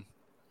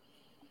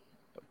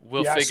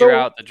we'll figure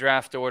out the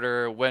draft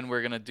order when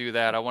we're going to do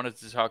that. I wanted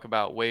to talk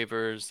about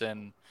waivers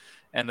and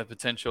the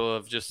potential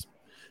of just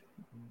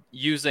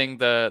using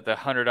the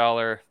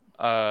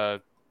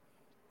 $100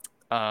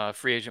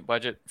 free agent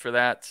budget for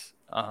that.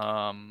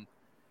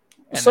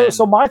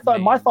 So my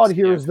thought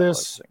here is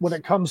this: when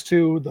it comes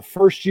to the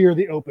first year of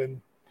the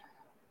Open,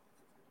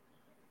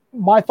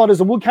 my thought is,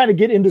 and we'll kind of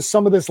get into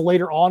some of this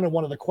later on in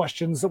one of the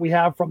questions that we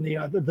have from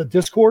the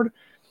Discord.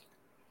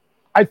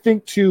 I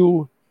think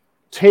to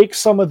take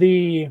some of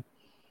the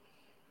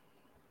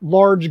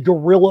large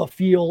gorilla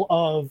feel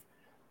of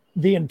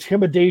the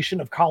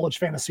intimidation of college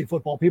fantasy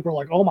football. People are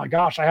like, oh my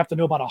gosh, I have to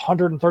know about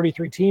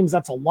 133 teams.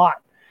 That's a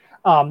lot.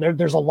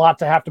 There's a lot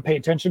to have to pay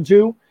attention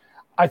to.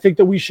 I think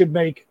that we should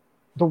make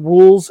the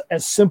rules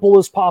as simple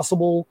as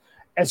possible,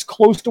 as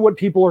close to what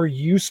people are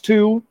used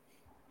to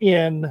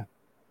in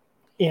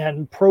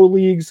pro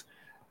leagues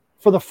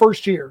for the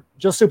first year,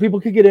 just so people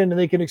can get in and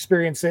they can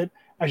experience it.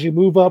 As you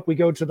move up, we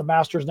go to the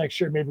Masters next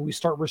year. Maybe we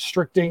start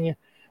restricting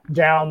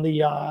down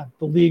the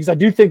leagues. I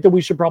do think that we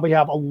should probably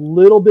have a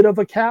little bit of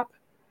a cap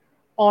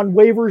on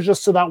waivers,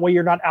 just so that way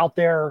you're not out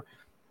there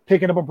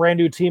picking up a brand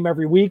new team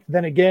every week.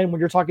 Then again, when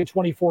you're talking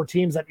 24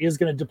 teams, that is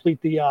going to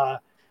deplete the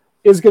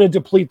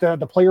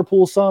player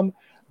pool some.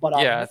 But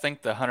I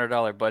think the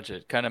 $100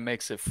 budget kind of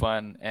makes it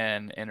fun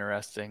and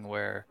interesting,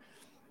 where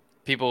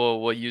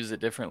people will use it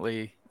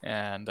differently,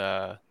 and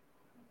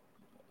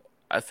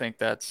I think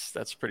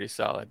that's pretty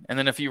solid. And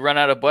then if you run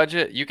out of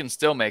budget, you can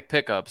still make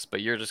pickups,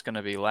 but you're just going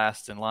to be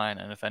last in line.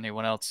 And if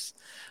anyone else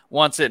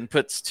wants it and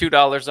puts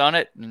 $2 on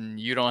it and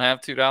you don't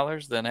have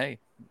 $2, then hey,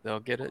 they'll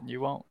get it and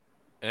you won't.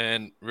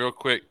 And real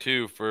quick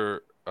too,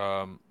 for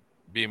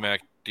BMAC,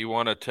 do you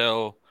want to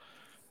tell,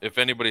 if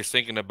anybody's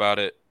thinking about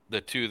it, the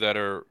two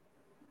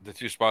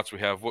spots we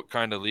have, what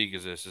kind of league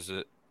is this? Is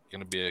it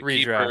going to be a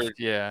redraft?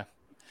 Keeper?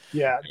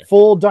 Yeah,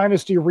 full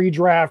dynasty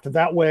redraft.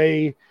 That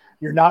way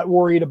you're not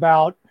worried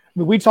about,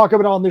 we talk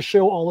about it on this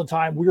show all the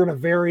time. We're in a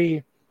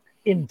very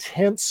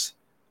intense,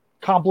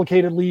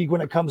 complicated league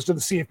when it comes to the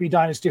CFB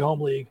Dynasty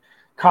Home League.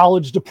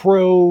 College to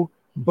pro,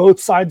 both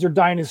sides are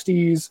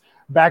dynasties.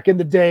 Back in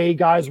the day,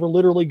 guys were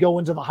literally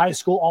going to the high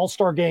school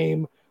all-star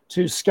game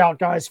to scout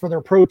guys for their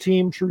pro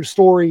team. True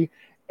story.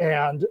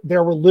 And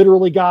there were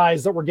literally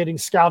guys that were getting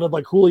scouted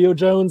like Julio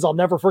Jones. I'll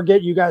never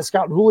forget you guys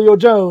scouting Julio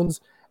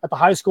Jones at the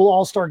high school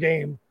all-star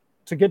game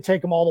to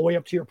take them all the way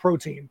up to your pro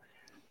team.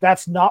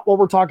 That's not what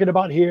we're talking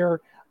about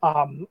here.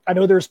 I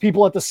know there's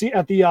people at the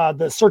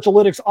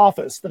Searchalytics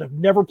office that have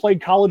never played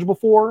college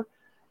before,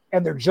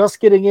 and they're just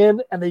getting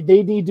in, and they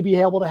need to be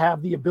able to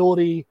have the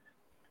ability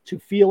to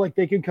feel like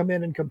they can come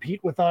in and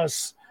compete with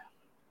us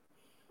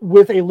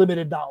with a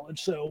limited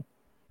knowledge. So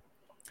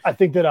I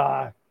think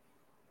that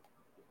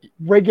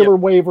regular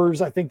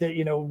waivers, I think that,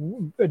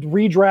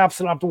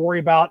 redrafts I don't have to worry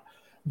about.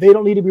 They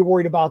don't need to be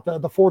worried about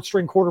the fourth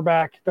string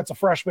quarterback that's a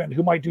freshman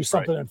who might do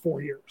something in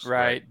 4 years.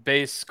 Right.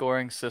 Base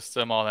scoring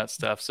system, all that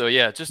stuff. So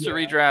just a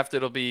redraft.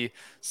 It'll be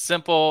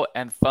simple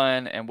and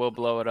fun, and we'll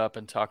blow it up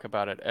and talk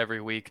about it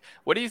every week.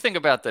 What do you think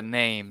about the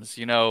names?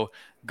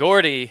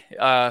 Gordy,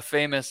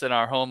 famous in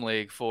our home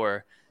league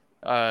for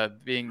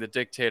being the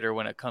dictator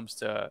when it comes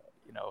to,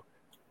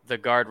 the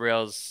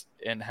guardrails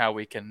and how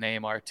we can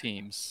name our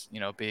teams,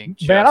 being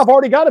just... Man, I've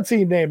already got a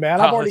team name,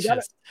 man. I've already got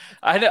it.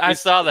 I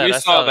saw that. We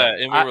saw that,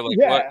 and we were like,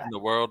 what in the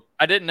world?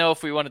 I didn't know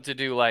if we wanted to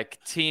do like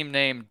team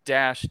name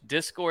 -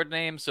 Discord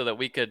name so that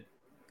we could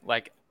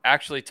like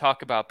actually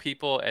talk about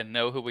people and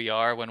know who we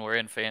are when we're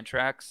in fan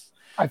tracks.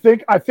 I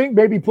think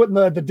maybe putting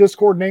the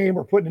Discord name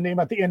or putting a name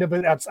at the end of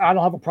it, I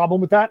don't have a problem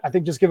with that. I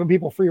think just giving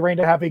people free reign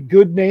to have a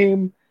good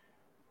name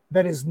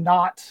that is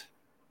not...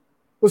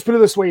 Let's put it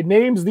this way.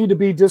 Names need to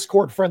be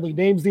Discord friendly.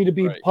 Names need to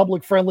be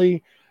public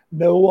friendly.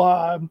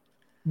 No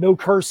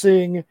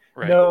cursing,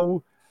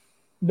 no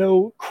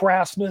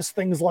crassness,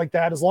 things like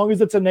that. As long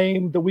as it's a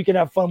name that we can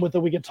have fun with,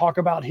 that we can talk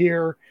about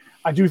here,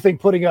 I do think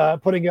putting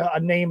a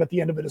name at the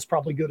end of it is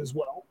probably good as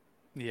well.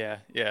 Yeah,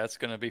 it's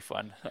going to be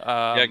fun.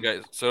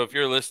 Guys. So if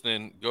you're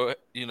listening, go,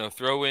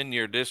 throw in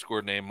your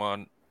Discord name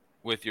on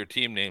with your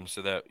team name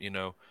so that,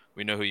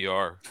 we know who you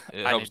are.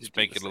 It helps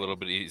make it a little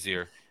bit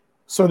easier.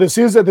 So this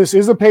is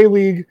a pay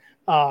league.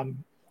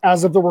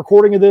 As of the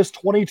recording of this,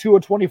 22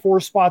 of 24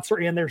 spots are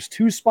in. There's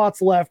 2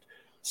 spots left.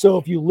 So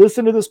if you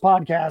listen to this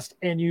podcast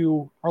and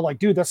you are like,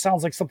 dude, that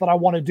sounds like something I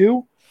want to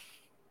do,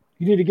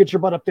 you need to get your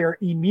butt up there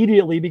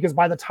immediately, because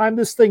by the time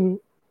this thing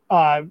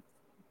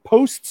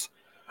posts,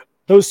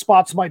 those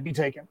spots might be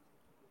taken.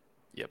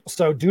 Yep.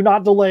 So do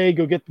not delay.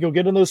 Go get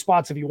in those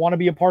spots if you want to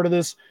be a part of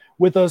this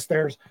with us.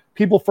 There's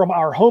people from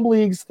our home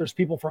leagues, there's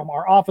people from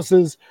our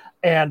offices,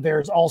 and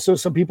there's also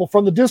some people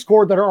from the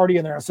Discord that are already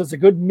in there. So it's a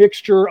good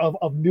mixture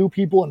of new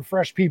people and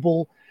fresh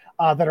people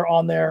that are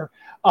on there.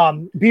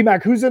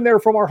 BMAC, who's in there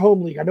from our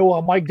home league? I know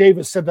Mike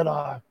Davis said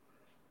that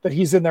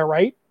he's in there,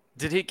 right?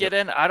 Did he get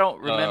in? I don't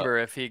remember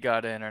if he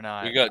got in or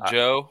not. We got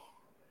Joe.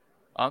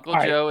 Uncle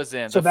Joe is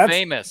in. So the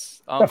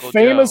famous Uncle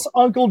Joe.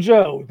 Uncle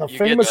Joe. The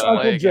famous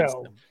Uncle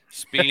Joe.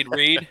 Speed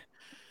Reed.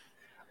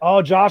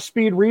 Oh, Josh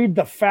Speed Reed,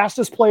 the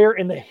fastest player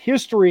in the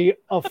history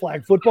of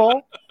flag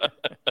football.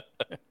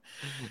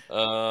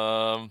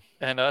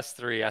 And us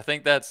three. I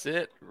think that's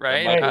it,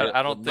 right?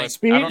 I don't know if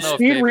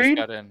Davis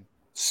got in.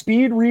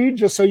 Speed Reed,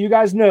 just so you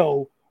guys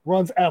know,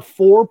 runs a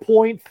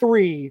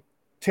 4.3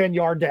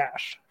 10-yard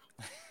dash.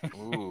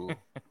 Ooh,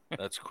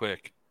 that's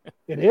quick.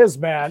 It is,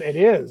 man. It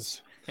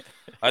is.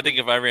 I think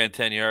if I ran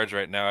 10 yards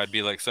right now, I'd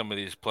be like some of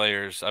these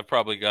players. I've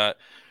probably got,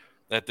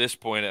 at this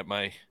point, at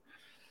my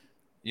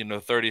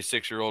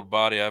 36-year-old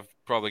body, I've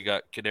probably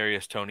got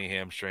Kadarius Toney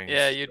hamstrings.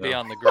 Yeah, you'd be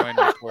on the groin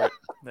report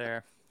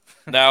there.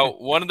 Now,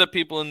 one of the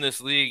people in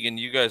this league, and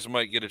you guys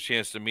might get a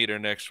chance to meet her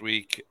next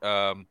week,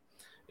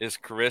 is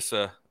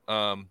Carissa.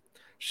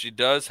 She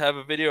does have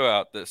a video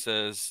out that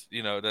says,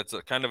 that's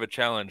a kind of a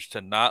challenge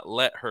to not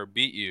let her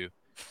beat you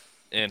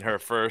in her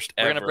first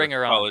ever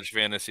college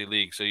fantasy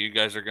league. So you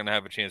guys are going to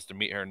have a chance to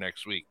meet her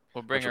next week.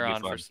 We'll bring her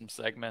on for some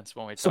segments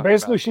when we talk. So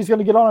basically, she's going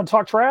to get on and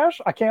talk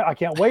trash. I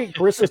can't wait.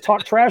 Carissa's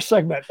talk trash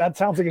segment. That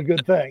sounds like a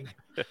good thing.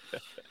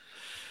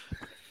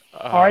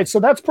 All right, so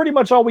that's pretty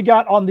much all we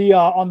got on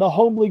the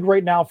home league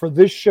right now for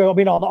this show. I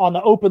mean, on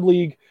the open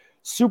league.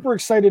 Super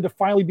excited to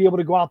finally be able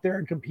to go out there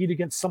and compete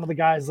against some of the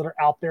guys that are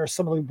out there,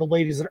 some of the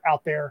ladies that are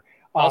out there.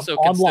 Also,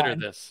 consider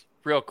this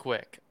real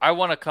quick. I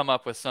want to come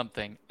up with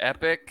something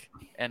epic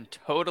and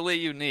totally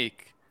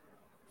unique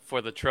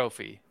for the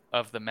trophy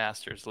of the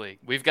Masters League.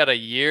 We've got a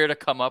year to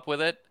come up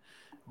with it,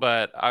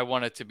 but I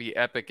want it to be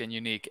epic and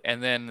unique.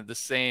 And then the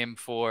same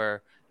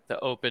for the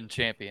Open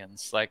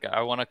Champions. Like,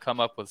 I want to come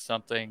up with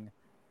something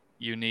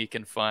unique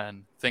and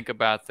fun. Think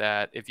about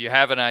that. If you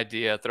have an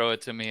idea, throw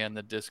it to me in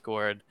the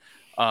Discord.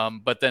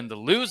 But then the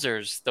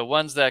losers, the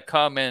ones that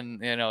come in,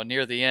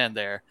 near the end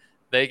there,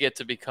 they get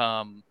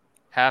to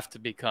have to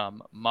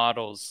become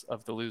models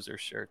of the loser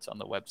shirts on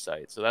the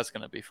website. So that's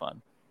going to be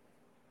fun.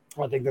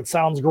 I think that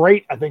sounds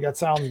great.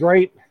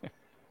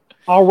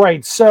 All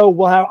right. So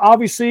we'll have,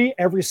 obviously,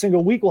 every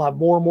single week, we'll have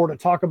more and more to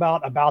talk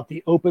about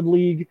the Open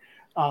League.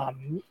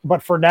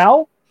 But for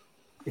now,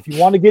 if you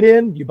want to get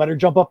in, you better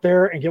jump up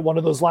there and get one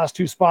of those last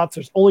 2 spots.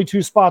 There's only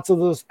 2 spots of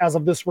those as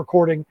of this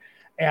recording.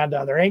 And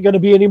there ain't going to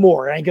be any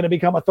more. It ain't going to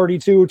become a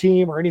 32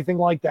 team or anything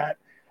like that.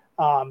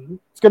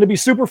 It's going to be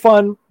super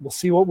fun. We'll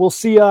see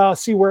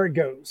where it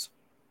goes.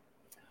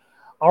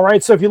 All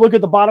right. So if you look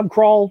at the bottom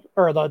crawl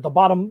or the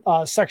bottom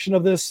section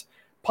of this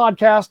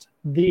podcast,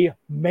 the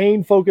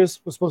main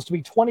focus was supposed to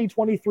be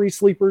 2023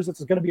 sleepers.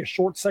 It's going to be a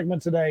short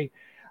segment today.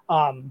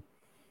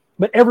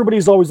 But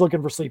everybody's always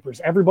looking for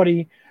sleepers.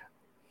 Everybody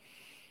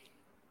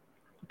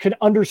can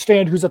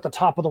understand who's at the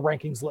top of the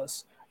rankings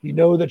list. You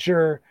know that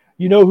you're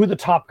You know who the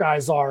top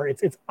guys are.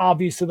 It's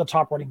obviously the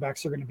top running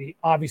backs are going to be.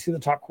 Obviously the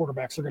top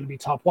quarterbacks are going to be,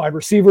 top wide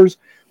receivers.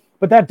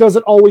 But that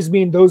doesn't always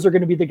mean those are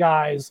going to be the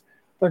guys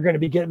that are going to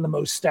be getting the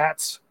most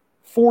stats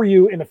for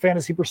you in a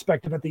fantasy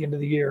perspective at the end of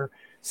the year.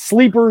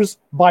 Sleepers,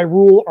 by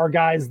rule, are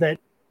guys that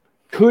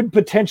could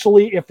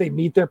potentially, if they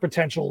meet their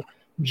potential,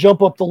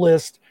 jump up the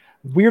list.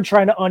 We're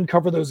trying to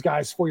uncover those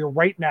guys for you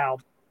right now.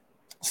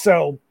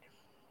 So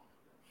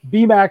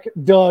BMAC,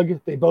 Doug,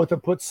 they both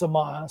have put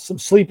some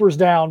sleepers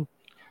down.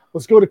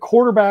 Let's go to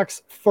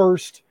quarterbacks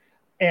first.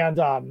 And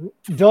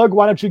Doug,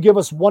 why don't you give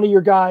us one of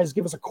your guys?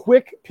 Give us a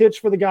quick pitch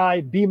for the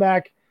guy.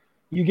 BMAC,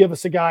 you give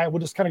us a guy.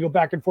 We'll just kind of go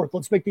back and forth.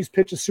 Let's make these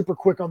pitches super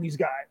quick on these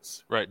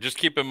guys. Right. Just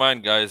keep in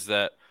mind, guys,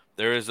 that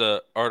there is a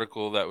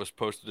article that was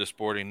posted to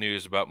Sporting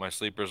News about my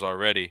sleepers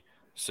already.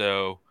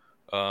 So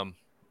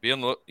be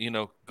on the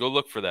go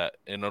look for that,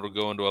 and it'll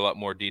go into a lot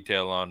more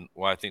detail on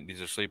why I think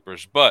these are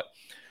sleepers. But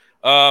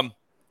went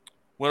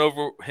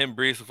over him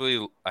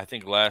briefly, I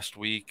think, last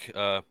week.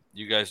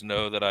 You guys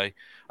know that I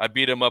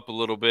beat him up a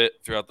little bit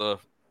throughout the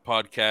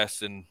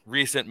podcast in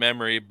recent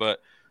memory,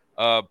 but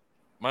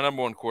my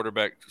number one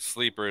quarterback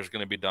sleeper is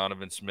going to be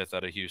Donovan Smith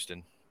out of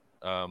Houston.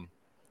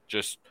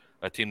 Just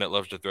a team that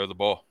loves to throw the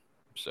ball.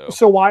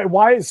 So why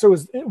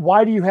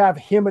do you have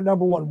him at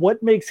number one?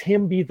 What makes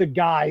him be the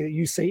guy that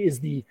you say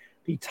is the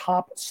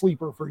top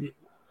sleeper for you?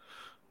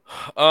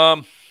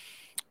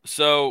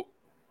 So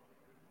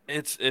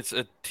it's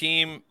a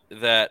team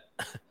that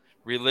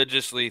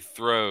religiously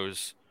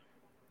throws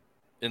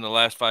in the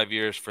last 5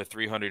 years for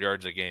 300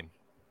 yards a game.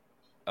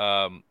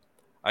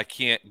 I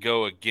can't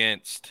go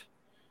against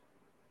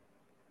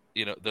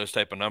those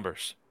type of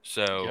numbers.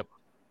 So Yep.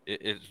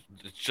 It's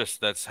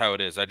just, that's how it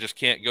is. I just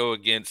can't go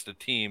against a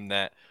team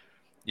that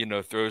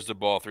throws the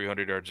ball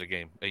 300 yards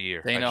a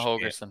year. Dana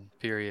Holgerson,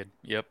 period.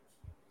 Yep.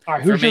 All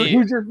right,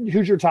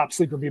 who's your top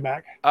sleeper,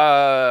 BMAC?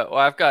 Well,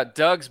 I've got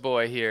Doug's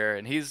boy here,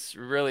 and he's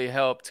really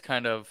helped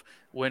kind of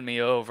win me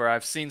over.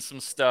 I've seen some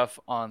stuff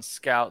on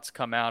Scouts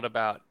come out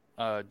about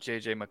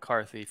J.J.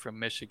 McCarthy from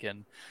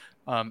Michigan,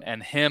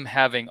 and him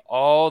having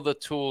all the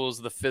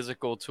tools, the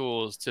physical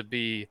tools to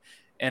be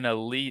an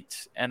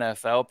elite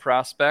NFL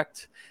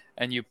prospect.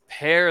 And you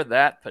pair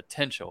that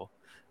potential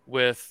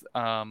with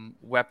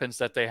weapons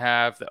that they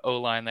have, the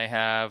O-line they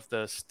have,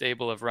 the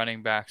stable of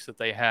running backs that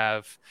they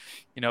have.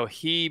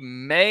 He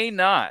may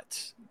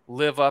not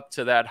live up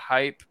to that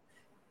hype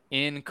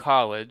in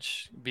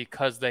college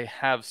because they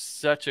have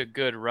such a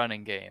good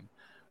running game,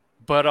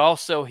 but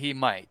also he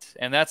might.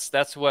 And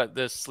that's what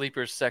this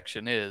sleepers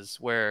section is,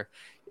 where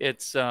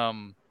it's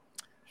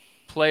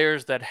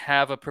players that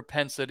have a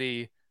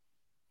propensity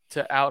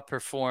to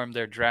outperform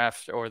their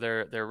draft or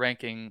their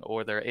ranking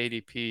or their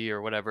ADP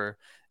or whatever.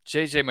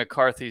 JJ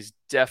McCarthy's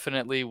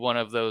definitely one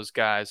of those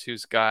guys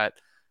who's got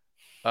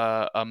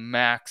a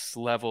max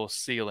level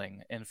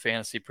ceiling in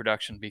fantasy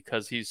production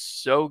because he's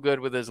so good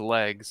with his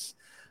legs,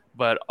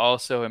 but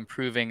also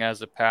improving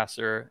as a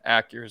passer,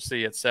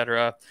 accuracy,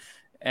 etc.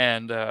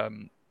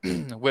 And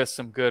with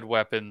some good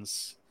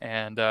weapons.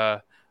 And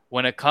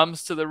when it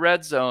comes to the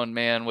red zone,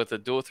 man, with a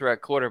dual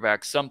threat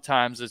quarterback,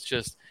 sometimes it's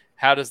just,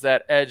 how does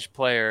that edge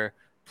player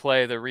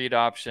play the read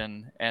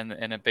option? And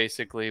it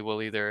basically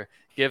will either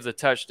give the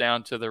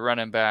touchdown to the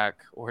running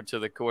back or to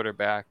the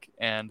quarterback.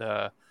 And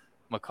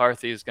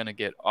McCarthy is going to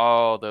get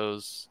all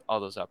those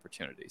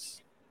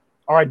opportunities.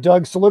 All right,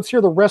 Doug. So let's hear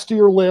the rest of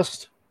your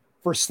list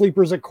for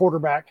sleepers at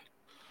quarterback.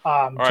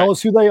 Tell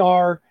us who they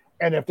are,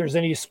 and if there's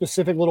any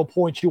specific little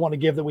points you want to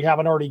give that we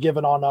haven't already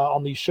given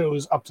on these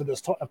shows up to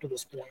this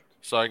point.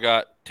 So I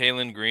got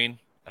Taylon Green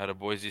out of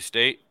Boise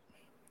State.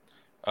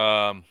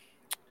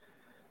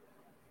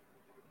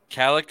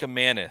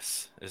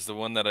 Kalakamanis is the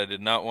one that I did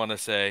not want to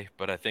say,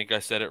 but I think I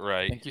said it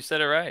right. I think you said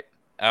it right.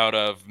 Out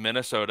of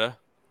Minnesota.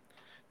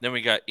 Then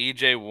we got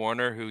E.J.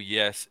 Warner, who,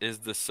 yes, is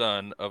the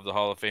son of the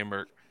Hall of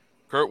Famer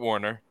Kurt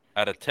Warner,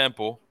 out of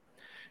Temple.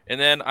 And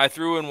then I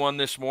threw in one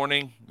this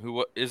morning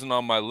who isn't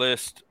on my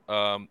list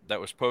that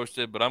was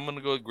posted, but I'm going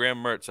to go with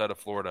Graham Mertz out of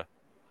Florida.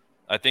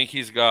 I think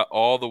he's got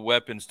all the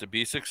weapons to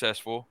be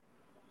successful.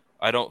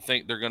 I don't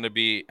think they're going to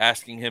be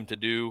asking him to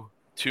do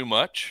too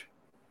much.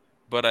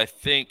 But I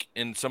think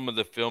in some of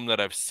the film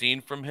that I've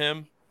seen from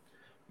him,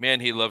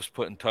 man, he loves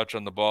putting touch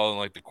on the ball in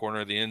like the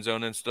corner of the end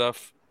zone and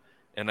stuff.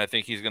 And I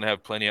think he's going to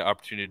have plenty of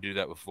opportunity to do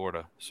that with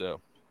Florida.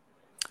 So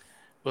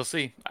we'll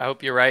see. I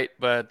hope you're right,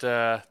 but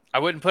I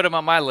wouldn't put him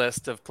on my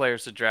list of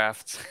players to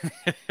draft.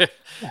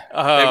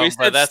 We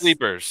said that's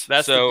sleepers.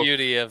 That's so the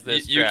beauty of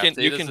this. You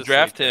can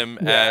draft him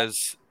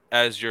as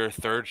your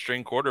third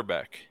string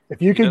quarterback.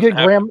 If you can get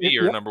Graham,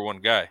 your number one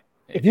guy.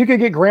 If you could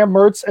get Graham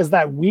Mertz as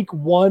that week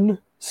one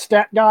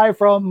stat guy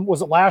from,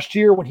 was it last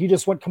year when he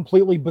just went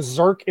completely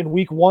berserk in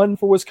week one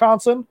for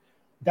Wisconsin?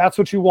 That's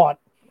what you want.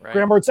 Right.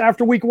 Graham Mertz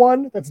after week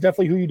one, that's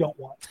definitely who you don't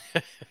want.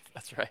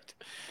 That's right.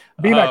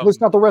 BMAC,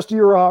 list out the rest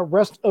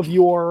of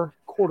your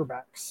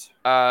quarterbacks.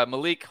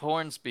 Malik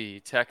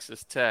Hornsby,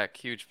 Texas Tech,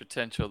 huge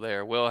potential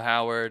there. Will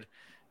Howard,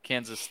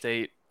 Kansas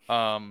State,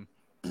 and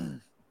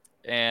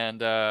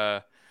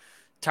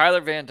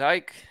Tyler Van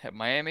Dyke at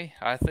Miami.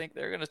 I think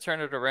they're going to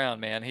turn it around,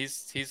 man.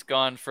 He's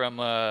gone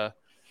from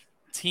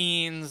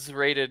teens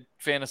rated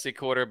fantasy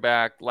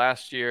quarterback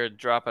last year,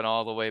 dropping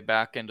all the way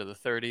back into the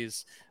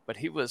 30s. But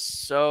he was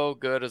so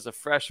good as a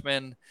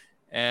freshman,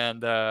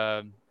 and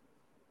we'll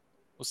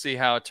see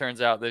how it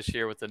turns out this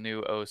year with the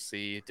new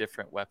OC,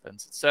 different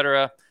weapons,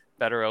 etc.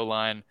 Better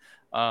O-line.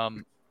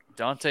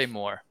 Dante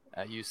Moore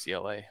at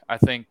UCLA. I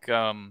think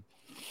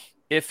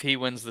if he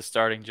wins the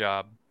starting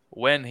job,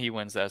 when he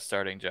wins that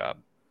starting job,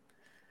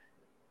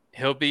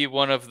 he'll be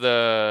one of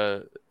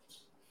the,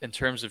 in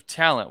terms of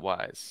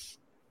talent-wise,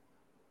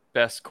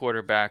 best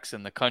quarterbacks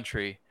in the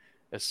country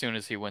as soon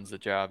as he wins the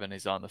job and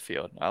he's on the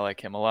field. I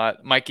like him a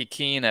lot. Mikey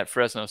Keene at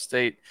Fresno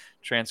State,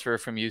 transfer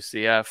from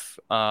UCF.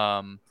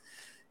 I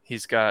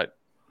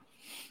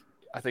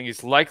think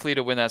he's likely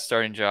to win that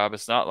starting job.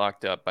 It's not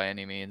locked up by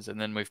any means. And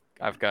then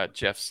I've got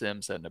Jeff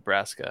Sims at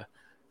Nebraska.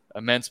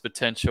 Immense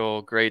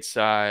potential, great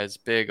size,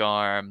 big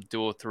arm,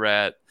 dual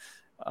threat.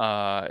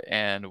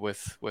 And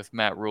with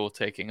Matt Rule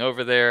taking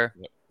over there,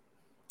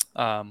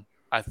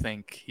 I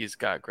think he's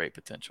got great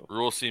potential.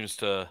 Rule seems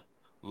to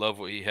love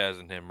what he has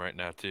in him right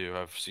now, too.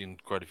 I've seen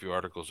quite a few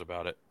articles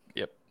about it.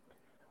 Yep.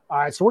 All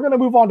right, so we're going to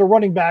move on to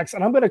running backs,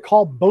 and I'm going to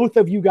call both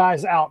of you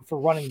guys out for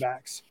running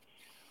backs.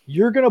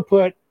 You're going to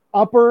put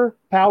upper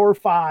Power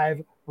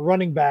 5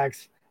 running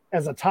backs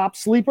as a top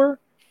sleeper.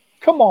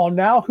 Come on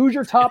now. Who's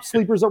your top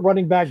sleepers at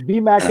running back?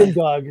 B-Mac and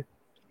Doug.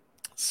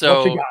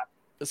 What you got?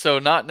 So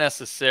not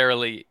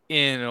necessarily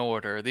in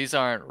order. These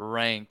aren't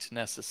ranked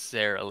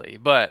necessarily,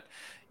 but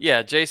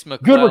yeah, Jace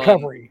McClellan.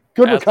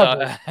 Good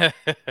recovery.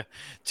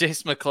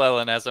 Jace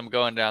McClellan, as I'm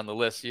going down the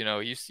list,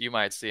 you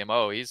might see him.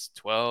 Oh, he's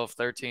 12,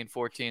 13,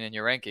 14 in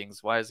your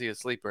rankings. Why is he a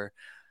sleeper?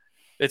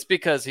 It's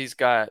because he's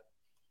got,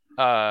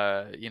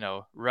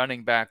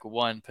 running back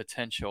one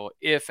potential.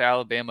 If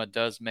Alabama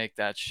does make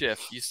that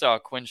shift, you saw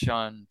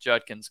Quinshon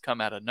Judkins come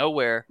out of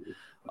nowhere.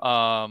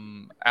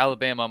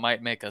 Alabama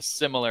might make a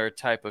similar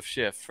type of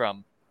shift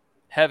from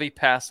heavy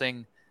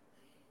passing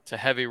to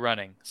heavy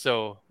running.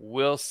 So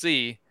we'll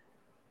see.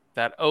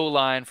 That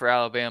O-line for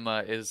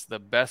Alabama is the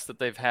best that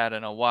they've had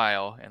in a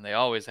while, and they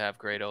always have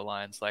great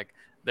O-lines. Like,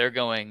 they're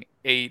going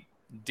 8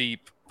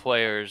 deep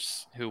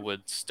players who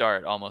would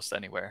start almost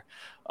anywhere.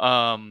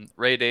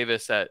 Ray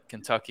Davis at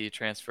Kentucky,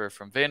 transfer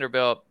from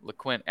Vanderbilt.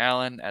 LaQuint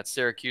Allen at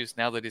Syracuse,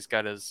 now that he's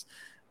got his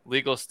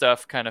legal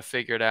stuff kind of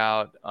figured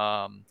out,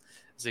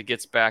 as he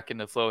gets back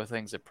into the flow of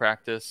things at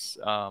practice.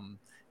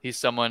 He's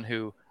someone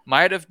who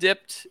might have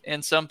dipped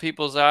in some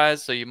people's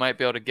eyes, so you might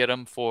be able to get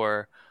him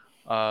for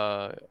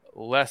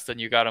less than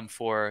you got him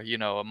for,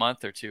 a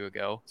month or two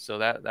ago. So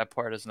that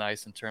part is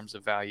nice in terms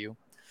of value.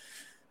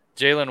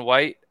 Jalen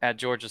White at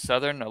Georgia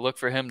Southern. I look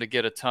for him to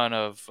get a ton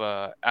of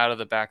out of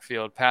the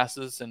backfield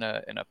passes in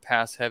a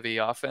pass heavy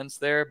offense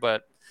there,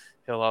 but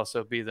he'll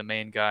also be the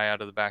main guy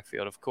out of the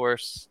backfield, of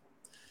course.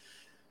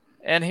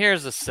 And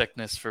here's a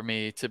sickness for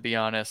me, to be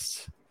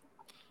honest.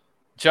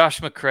 Josh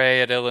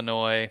McCray at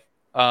Illinois.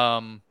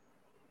 I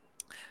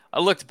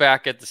looked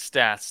back at the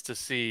stats to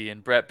see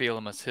in Brett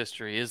Bielema's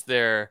history, is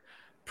there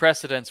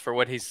precedence for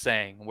what he's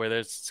saying, where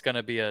there's going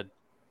to be a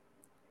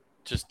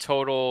just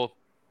total,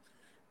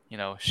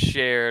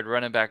 shared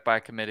running back by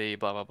committee,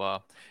 blah, blah,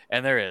 blah.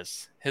 And there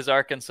is. His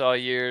Arkansas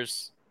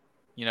years,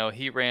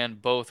 he ran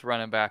both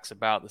running backs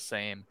about the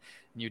same.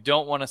 And you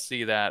don't want to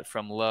see that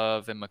from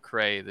Love and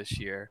McCray this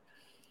year.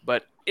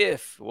 But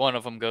if one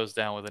of them goes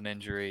down with an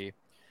injury,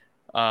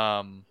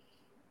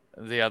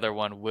 the other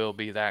one will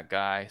be that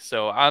guy.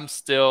 So I'm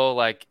still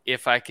like,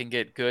 if I can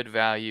get good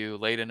value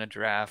late in a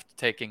draft,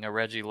 taking a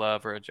Reggie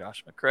Love or a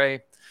Josh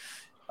McCray.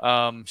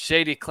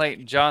 Shady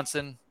Clayton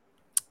Johnson,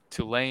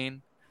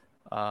 Tulane,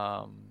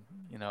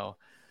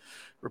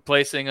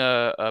 replacing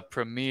a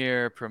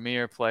premier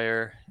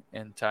player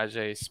in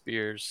Tajay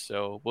Spears.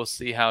 So we'll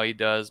see how he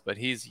does, but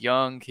he's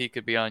young. He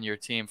could be on your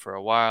team for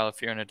a while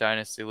if you're in a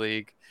dynasty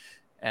league,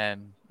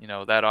 and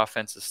that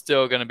offense is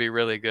still going to be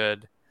really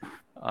good.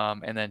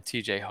 And then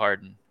TJ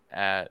Harden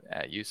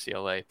at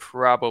UCLA,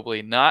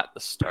 probably not the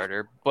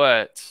starter,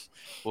 but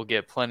will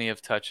get plenty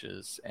of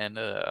touches and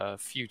a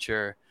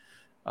future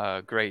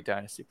great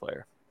dynasty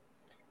player.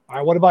 All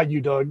right, what about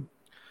you, Doug?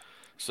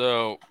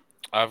 So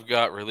I've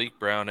got Raleek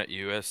Brown at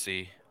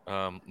USC.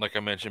 Like I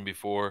mentioned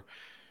before,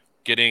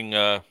 getting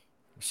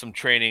some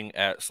training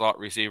at slot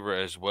receiver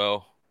as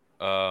well.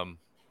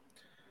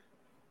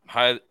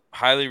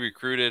 Highly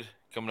recruited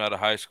coming out of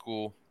high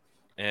school,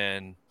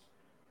 and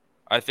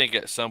I think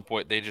at some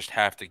point they just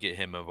have to get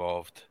him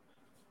involved.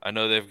 I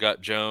know they've got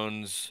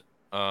Jones,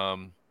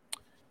 and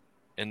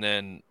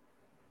then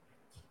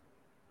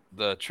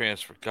the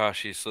transfer.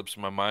 Gosh, he slips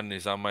my mind, and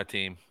he's on my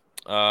team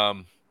at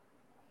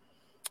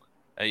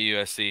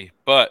USC.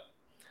 But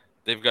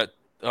they've got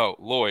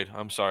Lloyd.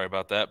 I'm sorry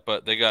about that,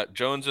 but they got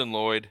Jones and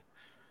Lloyd,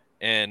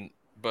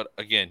 but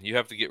again, you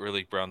have to get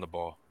Raleek Brown the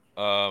ball.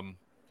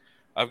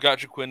 I've got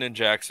Jaquindon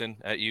Jackson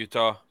at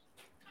Utah.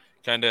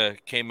 Kind of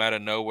came out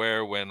of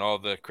nowhere when all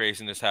the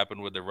craziness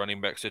happened with the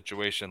running back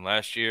situation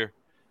last year.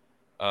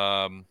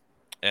 And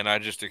I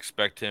just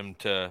expect him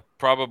to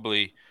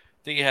probably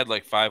think he had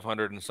like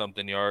 500 and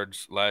something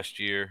yards last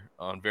year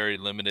on very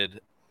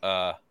limited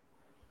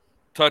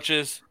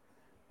touches.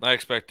 I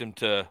expect him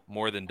to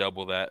more than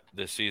double that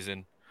this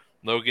season.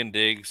 Logan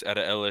Diggs out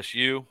of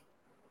LSU,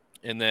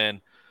 and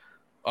then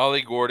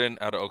Ollie Gordon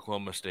out of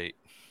Oklahoma State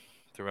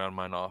to round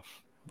mine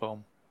off.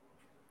 Boom.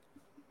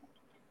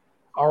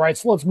 All right,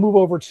 so let's move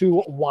over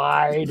to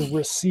wide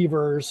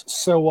receivers.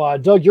 So,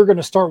 Doug, you're going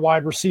to start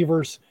wide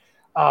receivers.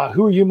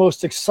 Who are you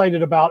most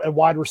excited about at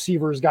wide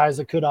receivers, guys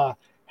that could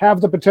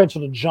have the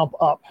potential to jump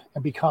up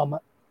and become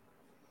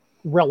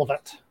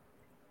relevant?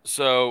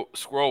 So,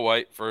 Squirrel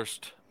White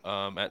first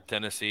at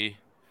Tennessee.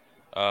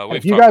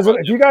 If you guys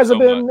have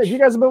been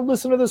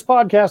listening to this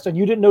podcast and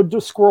you didn't know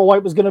Squirrel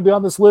White was going to be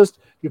on this list,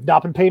 you've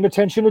not been paying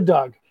attention to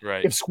Doug.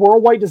 Right. If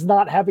Squirrel White does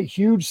not have a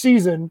huge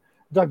season,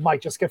 Doug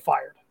might just get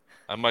fired.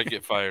 I might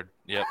get fired.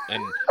 Yep.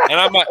 And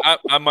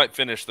I might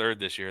finish third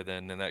this year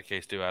then in that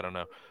case too. I don't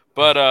know.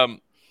 But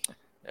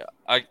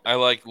I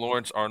like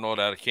Lawrence Arnold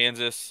out of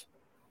Kansas,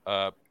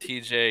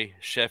 TJ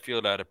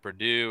Sheffield out of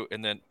Purdue,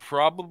 and then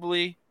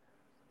probably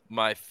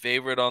my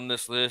favorite on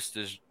this list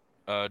is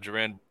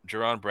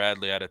Jerron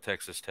Bradley out of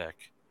Texas Tech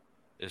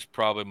is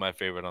probably my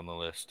favorite on the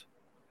list.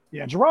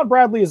 Yeah, Jerron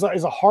Bradley is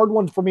a hard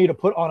one for me to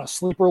put on a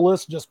sleeper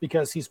list just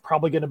because he's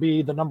probably going to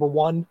be the number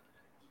one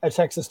at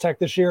Texas Tech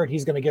this year, and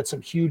he's going to get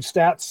some huge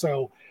stats.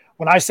 So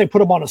when I say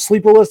put him on a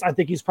sleeper list, I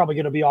think he's probably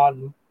going to be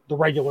on the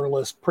regular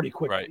list pretty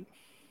quickly. Right.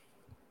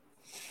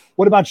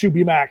 What about you,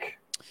 B-Mac?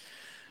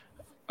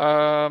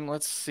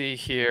 Let's see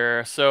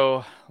here.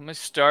 So let me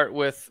start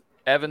with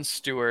Evan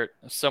Stewart,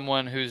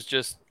 someone who's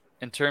just,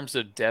 in terms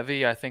of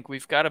Devi, I think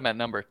we've got him at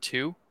number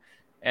 2.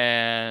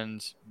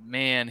 And,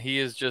 man, he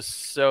is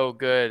just so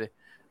good.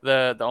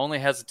 The only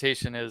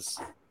hesitation is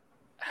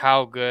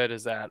how good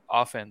is that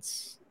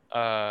offense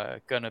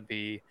going to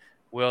be?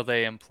 Will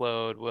they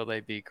implode? Will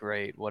they be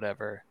great?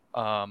 Whatever.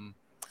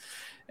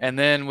 And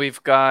then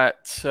we've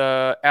got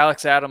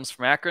Alex Adams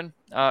from Akron.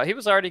 He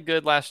was already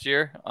good last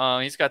year.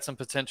 He's got some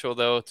potential,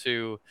 though,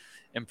 to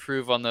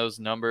improve on those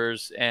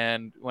numbers.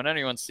 And when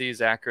anyone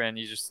sees Akron,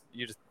 you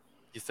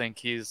think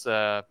he's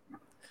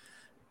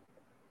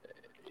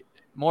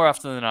more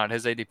often than not,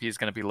 his ADP is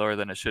going to be lower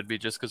than it should be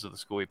just because of the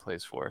school he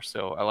plays for.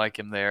 So I like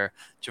him there.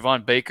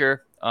 Javon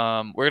Baker.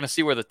 We're going to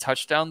see where the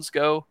touchdowns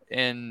go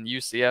in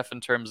UCF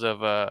in terms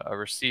of a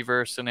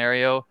receiver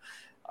scenario.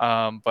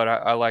 But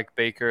I like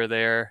Baker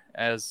there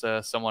as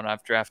someone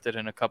I've drafted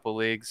in a couple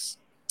leagues.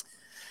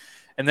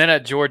 And then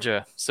at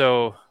Georgia,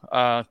 so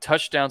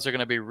touchdowns are going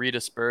to be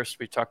redispersed.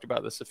 We talked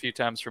about this a few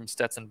times from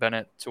Stetson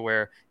Bennett to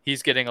where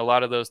he's getting a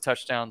lot of those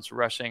touchdowns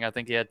rushing. I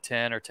think he had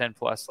 10 or 10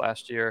 plus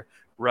last year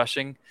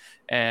rushing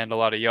and a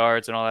lot of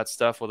yards and all that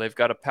stuff. Well, they've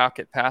got a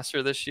pocket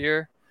passer this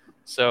year.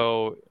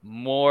 So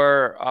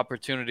more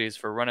opportunities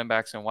for running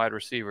backs and wide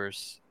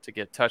receivers to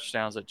get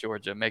touchdowns at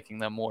Georgia, making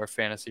them more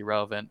fantasy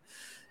relevant.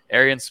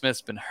 Arian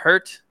Smith's been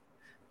hurt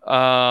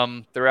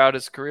throughout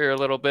his career a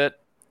little bit,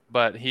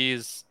 but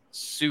he's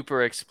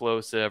super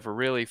explosive,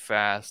 really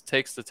fast,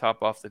 takes the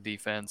top off the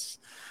defense.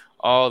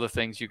 All the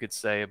things you could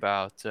say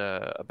about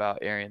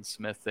Arian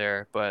Smith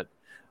there. But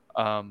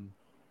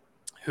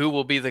who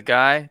will be the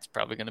guy? It's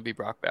probably going to be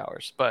Brock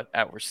Bowers. But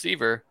at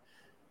receiver,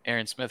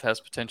 Arian Smith has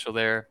potential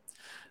there.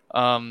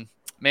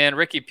 Man,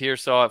 Ricky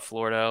Pearsall at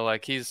Florida,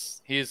 like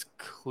he's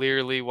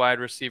clearly wide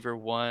receiver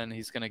 1.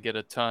 He's going to get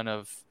a ton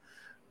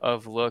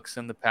of looks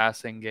in the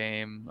passing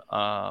game.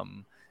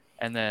 And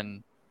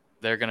then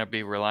they're going to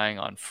be relying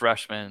on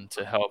freshmen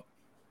to help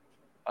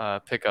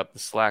pick up the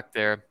slack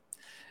there.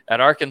 At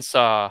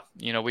Arkansas,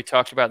 we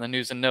talked about in the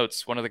news and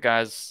notes, one of the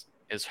guys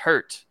is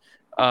hurt.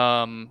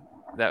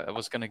 That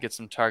was going to get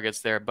some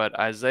targets there. But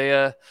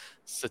Isaiah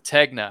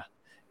Sategna,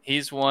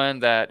 he's one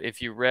that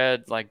if you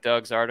read like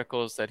Doug's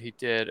articles that he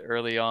did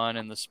early on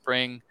in the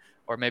spring,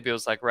 or maybe it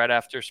was like right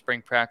after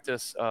spring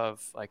practice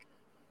of like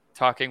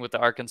talking with the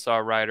Arkansas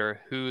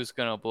writer, who's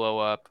going to blow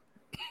up,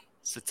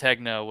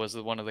 Sategna was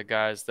one of the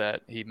guys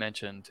that he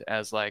mentioned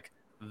as like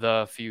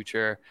the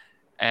future,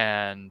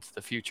 and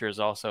the future is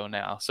also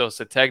now. So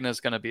Sategna is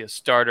going to be a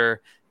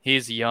starter.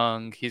 He's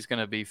young. He's going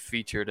to be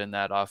featured in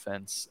that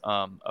offense.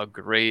 A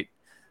great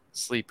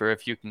sleeper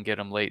if you can get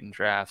him late in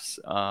drafts.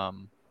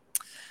 And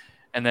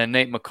then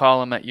Nate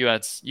McCollum at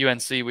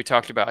UNC, we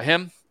talked about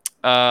him.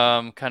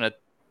 Kind of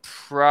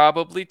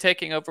probably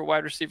taking over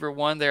wide receiver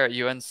 1 there at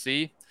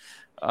UNC.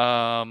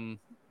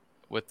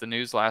 With the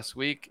news last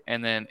week.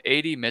 And then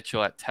A.D.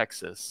 Mitchell at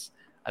Texas.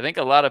 I think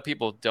a lot of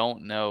people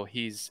don't know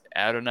he's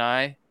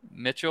Adonai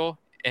Mitchell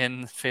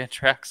in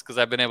Fantrax because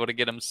I've been able to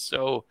get him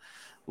so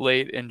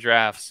late in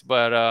drafts.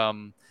 But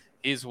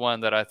he's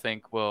one that I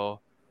think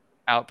will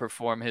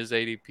outperform his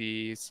ADP.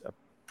 He's a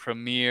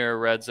premier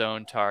red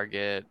zone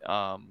target.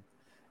 Are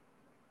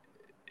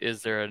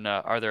there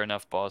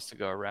enough balls to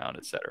go around,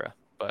 etc.?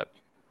 But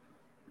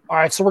all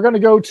right, so we're going to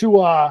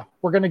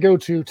go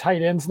to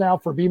tight ends now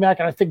for BMAC,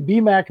 and I think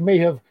BMAC may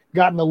have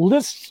gotten the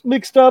lists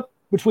mixed up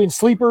between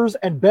sleepers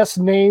and best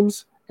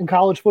names in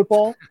college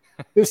football.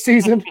 this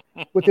season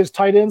with his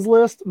tight ends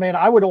list, man,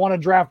 I would want to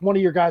draft one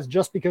of your guys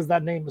just because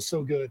that name is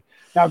so good.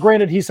 Now,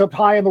 granted, he's up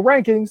high in the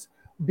rankings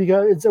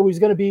because he's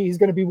going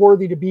to be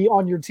worthy to be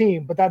on your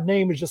team, but that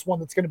name is just one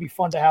that's going to be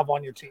fun to have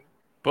on your team.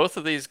 Both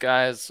of these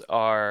guys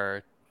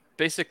are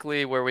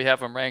basically where we have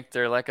them ranked.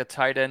 They're like a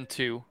tight end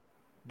 2,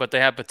 but they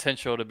have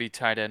potential to be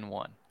tight end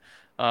 1.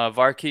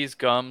 Varkey's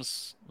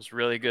Gums was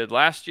really good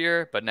last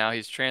year, but now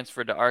he's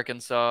transferred to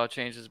Arkansas,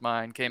 changed his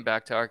mind, came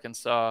back to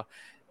Arkansas,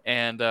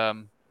 and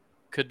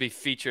could be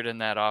featured in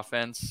that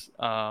offense.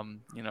 A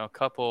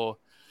couple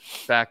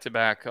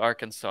back-to-back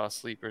Arkansas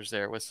sleepers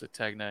there with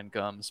Sategna and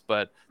Gums,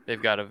 but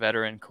they've got a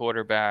veteran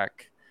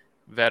quarterback,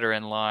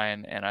 veteran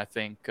line, and I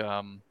think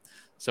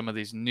some of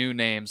these new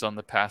names on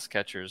the pass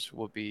catchers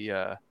will be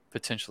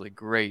potentially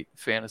great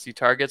fantasy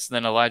targets. And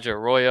then Elijah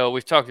Arroyo,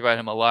 we've talked about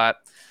him a lot,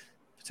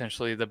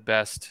 potentially the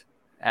best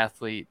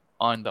athlete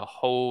on the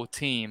whole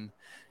team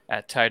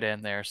at tight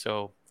end there.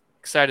 So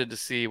excited to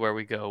see where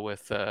we go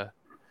with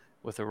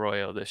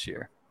Arroyo this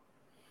year.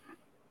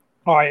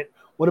 All right.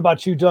 What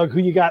about you, Doug?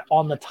 Who you got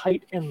on the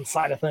tight end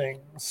side of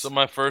things? So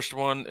my first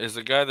one is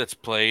a guy that's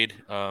played.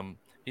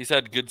 He's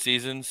had good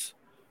seasons,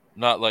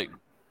 not like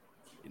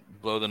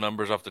blow the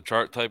numbers off the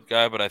chart type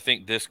guy, but I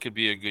think this could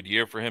be a good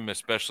year for him,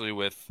 especially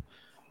with,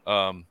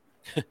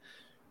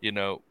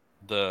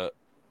 the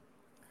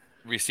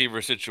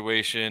receiver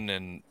situation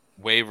and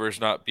waivers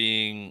not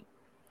being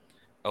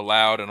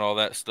allowed and all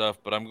that stuff.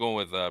 But I'm going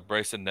with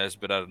Bryson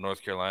Nesbitt out of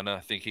North Carolina. I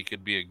think he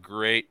could be a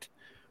great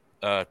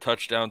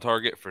touchdown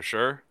target for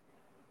sure.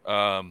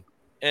 I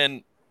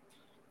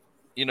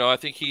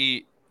think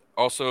he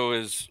also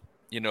is,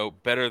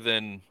 better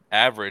than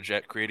average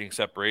at creating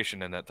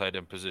separation in that tight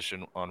end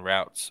position on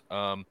routes.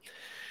 And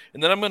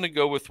then I'm going to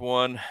go with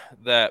one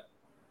that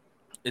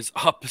is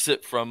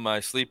opposite from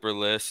my sleeper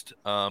list.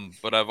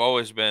 But I've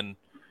always been,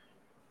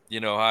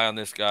 high on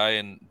this guy,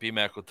 and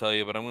BMAC will tell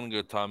you, but I'm going to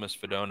go Thomas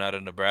Fedone out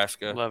of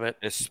Nebraska. Love it.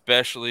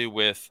 Especially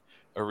with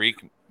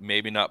Arik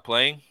maybe not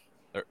playing,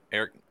 or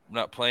Eric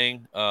not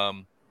playing.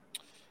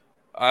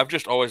 I've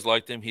just always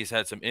liked him. He's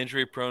had some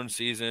injury-prone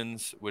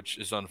seasons, which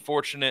is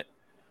unfortunate,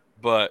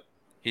 but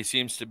he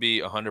seems to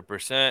be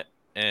 100%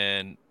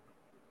 and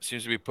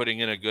seems to be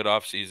putting in a good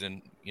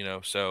offseason,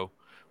 so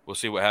we'll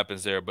see what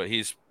happens there. But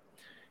he's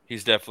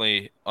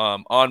definitely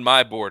on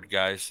my board,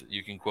 guys.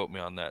 You can quote me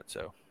on that.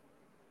 So.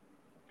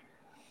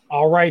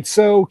 All right,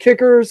 so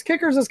kickers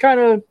is kind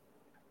of,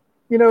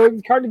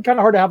 kind of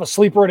hard to have a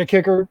sleeper and a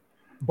kicker,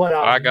 but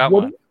I got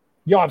one.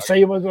 Yeah, I'm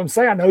saying what I'm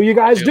saying. I know you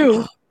guys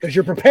do because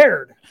you're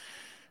prepared.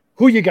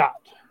 Who you got?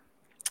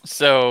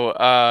 So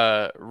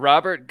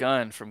Robert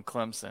Gunn from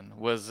Clemson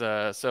was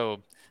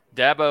so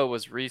Dabo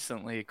was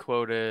recently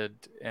quoted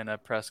in a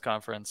press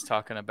conference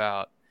talking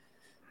about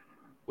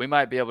we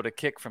might be able to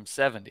kick from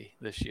 70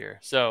 this year.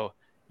 So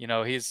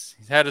he's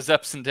had his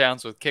ups and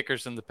downs with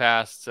kickers in the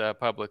past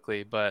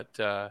publicly,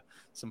 but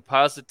some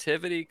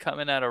positivity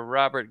coming out of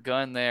Robert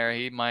Gunn there.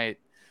 He might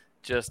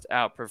just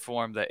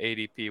outperform the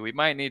ADP. We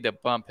might need to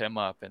bump him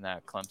up in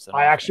that Clemson.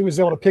 I actually was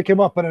able to pick him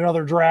up in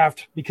another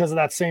draft because of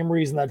that same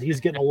reason, that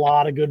he's getting a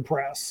lot of good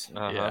press.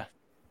 Uh-huh. Yeah,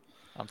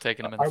 I'm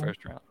taking him in the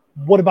first round.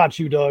 What about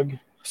you, Doug?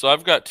 So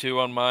I've got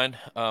two on mine.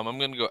 I'm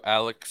going to go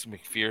Alex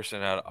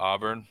McPherson out of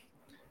Auburn.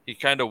 He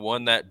kind of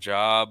won that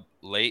job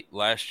late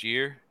last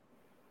year.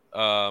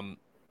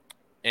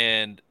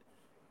 And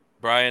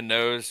Brian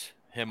knows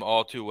him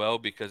all too well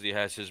because he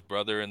has his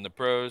brother in the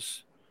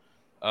pros.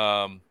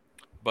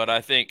 But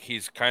I think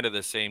he's kind of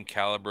the same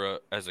caliber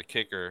as a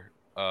kicker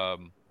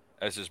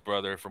as his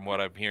brother from what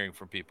I'm hearing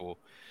from people.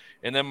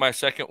 And then my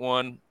second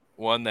one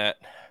that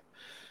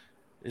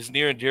is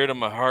near and dear to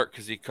my heart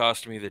because he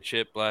cost me the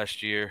chip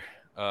last year,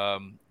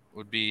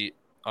 would be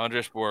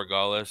Andres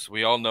Borregales.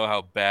 We all know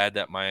how bad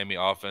that Miami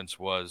offense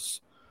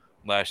was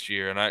last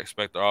year, and I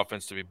expect the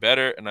offense to be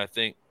better, and I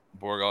think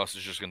Borregales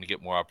is just going to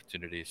get more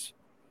opportunities.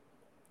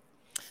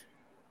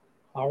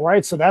 All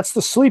right, so that's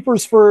the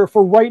sleepers for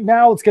right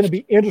now. It's going to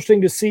be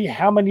interesting to see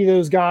how many of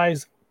those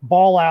guys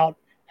ball out,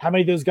 how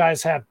many of those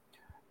guys have.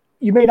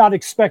 You may not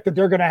expect that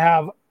they're going to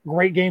have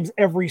great games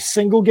every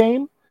single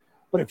game,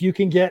 but if you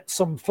can get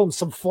some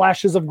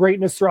flashes of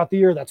greatness throughout the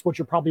year, that's what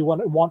you probably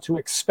want to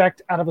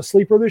expect out of a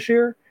sleeper this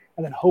year,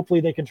 and then hopefully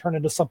they can turn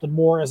into something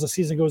more as the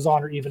season goes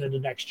on or even into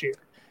next year.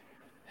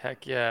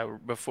 Heck yeah.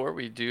 Before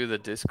we do the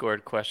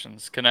Discord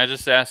questions, can I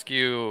just ask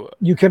you?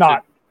 You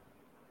cannot.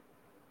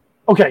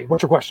 Okay,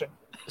 what's your question?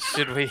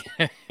 Should we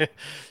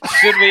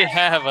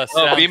have a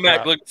sound BMAC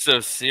drop? looked so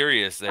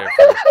serious there.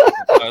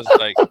 I was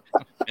like,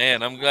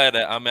 man, I'm glad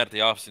that I'm at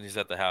the office and he's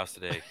at the house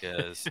today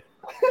because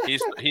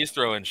he's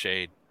throwing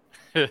shade.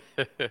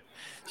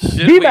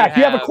 BMAC,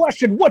 you have a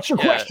question. What's your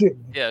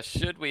question? Yeah,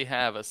 should we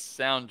have a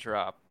sound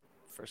drop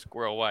for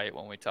Squirrel White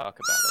when we talk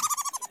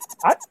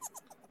about him?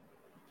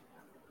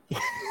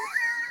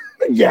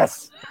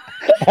 Yes,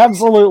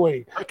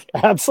 absolutely. Okay.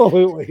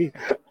 Absolutely.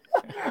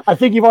 I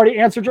think you've already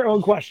answered your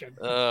own question.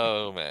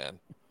 Oh, man.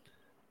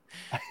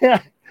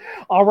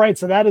 All right,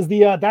 so that is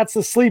that's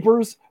the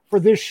sleepers for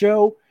this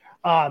show.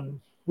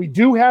 We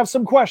do have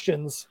some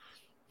questions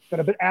that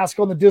have been asked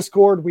on the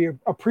Discord. We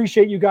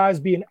appreciate you guys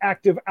being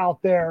active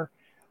out there,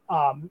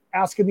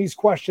 asking these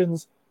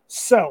questions.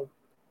 So,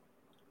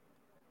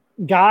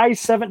 Guy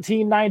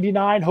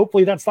 1799,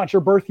 hopefully that's not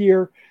your birth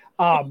year.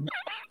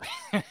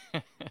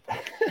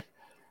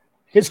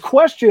 His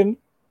question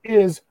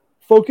is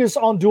focus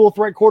on dual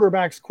threat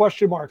quarterbacks,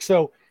 question mark.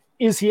 So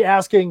is he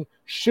asking,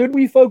 should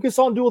we focus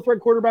on dual threat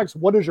quarterbacks?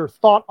 What is your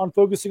thought on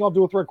focusing on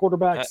dual threat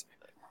quarterbacks?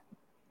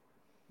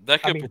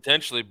 That could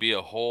potentially be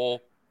a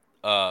whole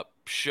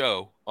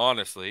show,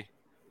 honestly.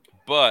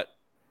 But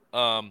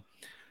I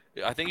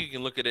think you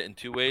can look at it in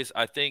two ways.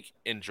 I think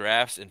in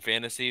drafts and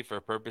fantasy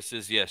for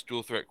purposes, yes,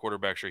 dual threat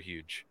quarterbacks are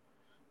huge.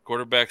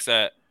 Quarterbacks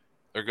that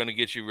are going to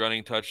get you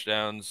running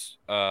touchdowns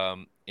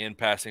and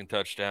passing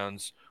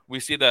touchdowns. We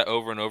see that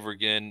over and over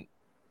again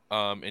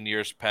in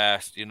years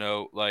past. You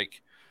know,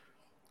 like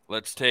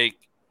let's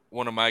take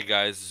one of my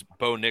guys,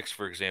 Bo Nix,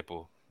 for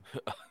example,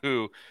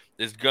 who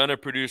is going to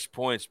produce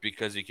points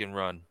because he can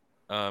run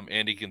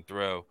and he can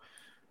throw.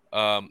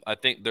 I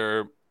think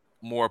they're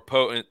more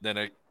potent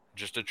than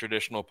just a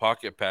traditional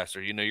pocket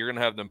passer. You know, you're going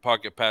to have them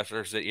pocket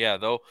passers that, yeah,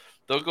 they'll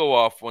go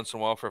off once in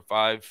a while for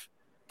 5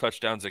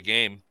 touchdowns a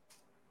game,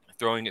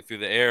 throwing it through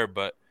the air.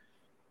 But,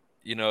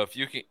 you know, if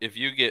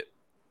you get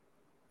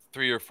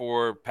 3 or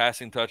 4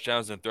 passing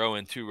touchdowns and throw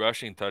in 2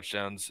 rushing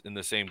touchdowns in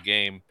the same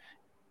game,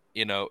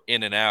 you know,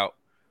 in and out,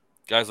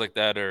 guys like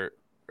that are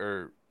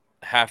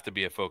have to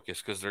be a focus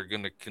because they're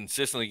going to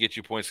consistently get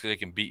you points because they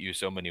can beat you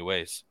so many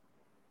ways.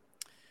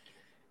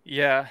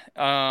 Yeah,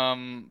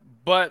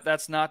 but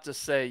that's not to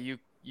say you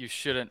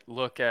shouldn't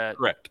look at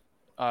correct.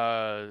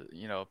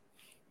 You know,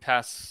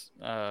 pass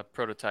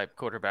prototype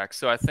quarterbacks.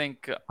 So I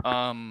think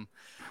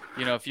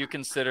you know, if you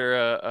consider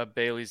a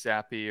Bailey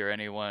Zappi or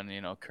anyone,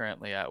 you know,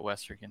 currently at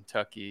Western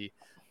Kentucky,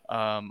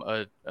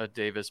 a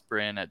Davis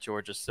Brin at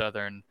Georgia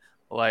Southern,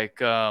 like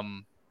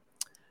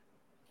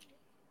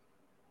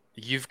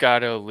you've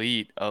got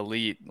elite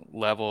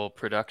level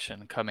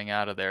production coming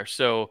out of there.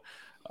 So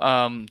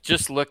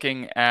just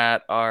looking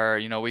at our,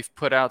 you know, we've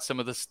put out some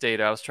of this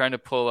data. I was trying to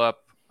pull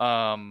up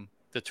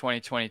the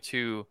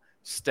 2022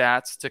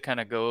 stats to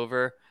kind of go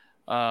over,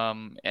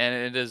 and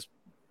it is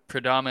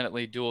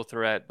predominantly dual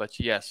threat, but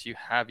yes, you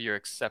have your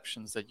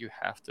exceptions that you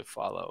have to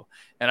follow.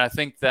 And I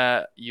think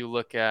that you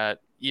look at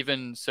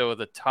even so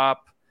the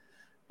top,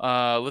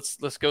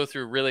 let's go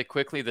through really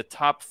quickly the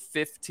top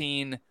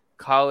 15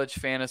 college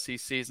fantasy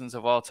seasons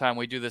of all time.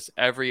 We do this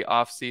every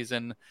off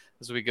season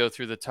as we go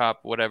through the top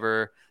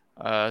whatever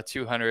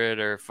 200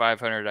 or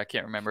 500, I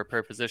can't remember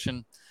per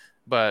position,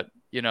 but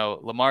you know,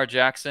 Lamar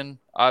Jackson,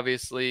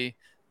 obviously,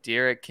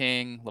 De'Aaron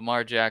King,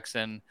 Lamar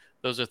Jackson,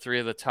 those are 3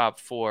 of the top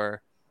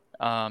 4.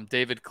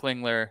 David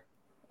Klingler,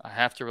 I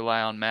have to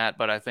rely on Matt,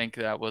 but I think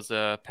that was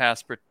a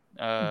pass.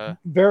 That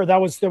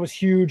was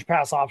huge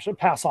pass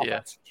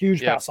offense,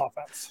 huge pass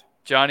offense.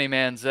 Johnny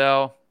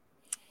Manziel,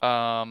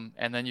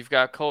 and then you've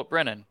got Colt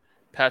Brennan,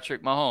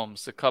 Patrick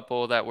Mahomes, a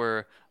couple that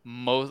were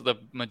the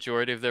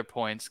majority of their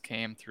points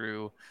came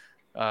through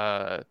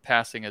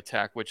passing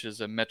attack, which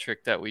is a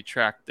metric that we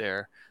tracked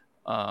there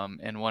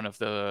in one of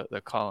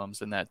the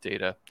columns in that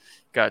data.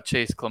 Got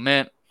Chase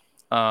Clement,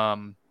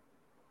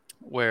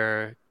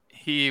 where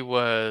he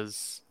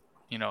was,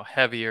 you know,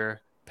 heavier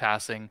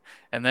passing,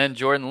 and then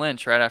Jordan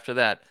Lynch right after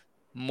that.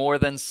 More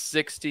than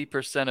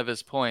 60% of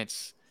his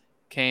points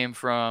came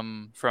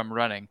from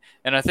running.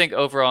 And I think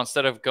overall,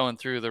 instead of going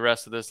through the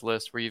rest of this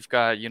list where you've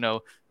got, you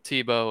know,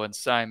 Tebow and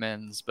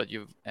Simons,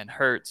 and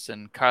Hurts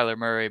and Kyler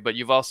Murray, but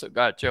you've also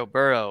got Joe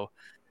Burrow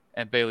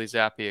and Bailey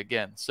Zappi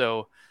again.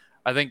 So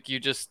I think you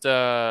just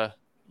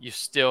you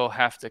still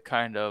have to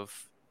kind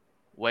of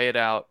weigh it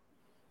out.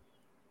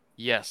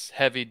 Yes,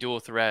 heavy dual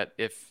threat.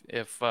 If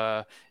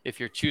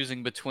you're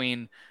choosing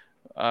between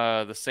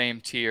the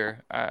same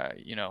tier,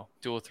 you know,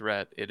 dual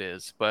threat it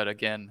is. But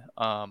again,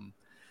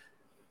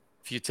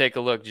 if you take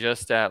a look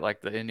just at like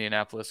the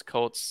Indianapolis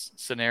Colts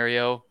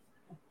scenario,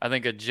 I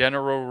think a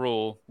general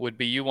rule would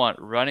be you want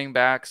running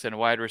backs and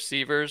wide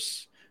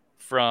receivers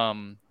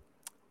from,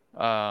 you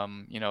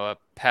know, a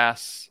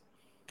pass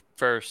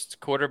first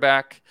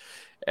quarterback,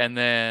 and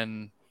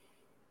then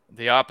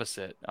the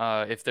opposite.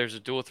 If there's a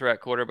dual threat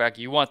quarterback,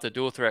 you want the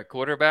dual threat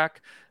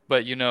quarterback,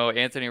 but you know,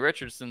 Anthony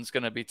Richardson's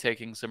going to be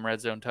taking some red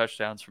zone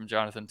touchdowns from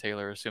Jonathan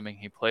Taylor, assuming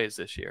he plays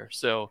this year.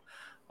 So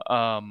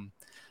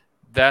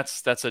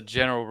that's a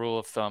general rule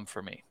of thumb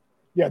for me.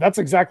 Yeah, that's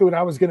exactly what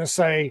I was going to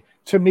say.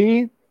 To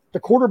me, the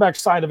quarterback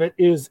side of it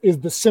is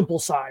the simple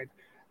side.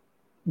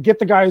 Get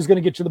the guy who's going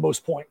to get you the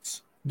most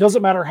points.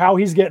 Doesn't matter how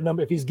he's getting them.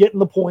 If he's getting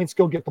the points,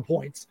 go get the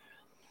points.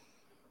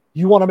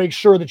 You want to make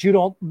sure that you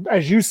don't,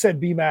 as you said,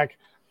 B-Mac,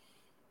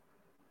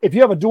 if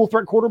you have a dual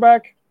threat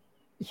quarterback,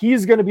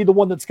 he's going to be the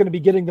one that's going to be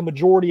getting the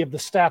majority of the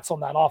stats on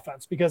that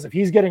offense, because if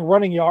he's getting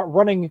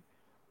running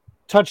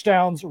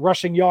touchdowns,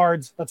 rushing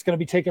yards, that's going to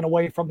be taken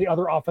away from the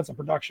other offensive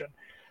production.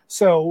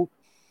 So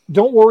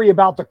don't worry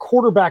about the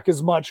quarterback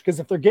as much, because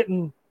if they're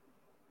getting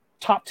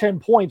top 10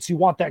 points, you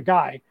want that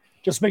guy.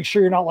 Just make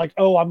sure you're not like,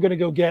 oh, I'm going to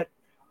go get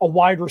a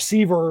wide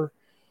receiver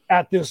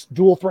at this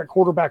dual threat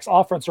quarterback's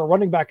offense or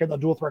running back in the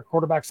dual threat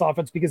quarterback's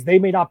offense, because they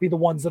may not be the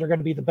ones that are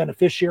going to be the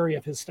beneficiary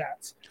of his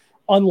stats,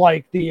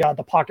 unlike the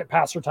pocket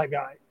passer type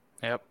guy.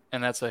 Yep,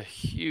 and that's a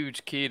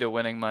huge key to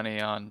winning money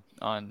on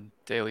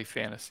daily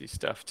fantasy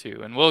stuff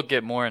too. And we'll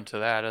get more into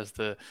that as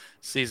the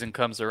season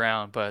comes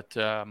around. But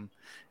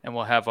and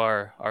we'll have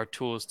our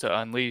tools to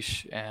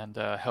unleash and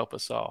help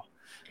us all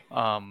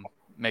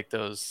make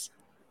those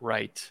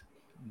right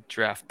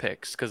draft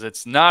picks, because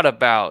it's not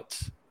about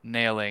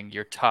nailing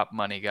your top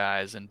money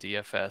guys in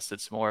DFS.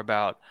 It's more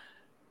about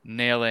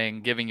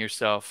giving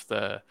yourself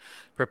the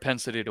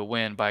propensity to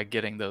win by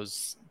getting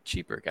those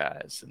cheaper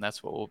guys. And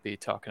that's what we'll be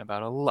talking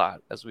about a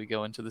lot as we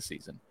go into the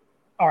season.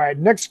 All right.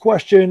 Next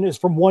question is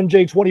from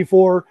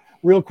 1J24.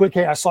 Real quick.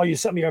 Hey, I saw you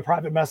sent me a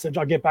private message.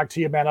 I'll get back to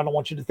you, man. I don't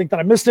want you to think that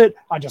I missed it.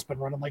 I've just been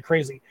running like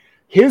crazy.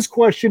 His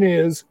question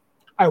is,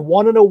 I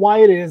want to know why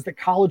it is that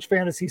college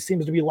fantasy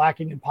seems to be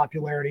lacking in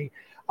popularity.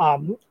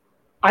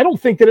 I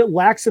don't think that it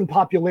lacks in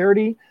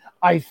popularity.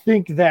 I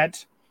think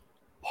that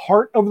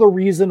part of the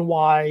reason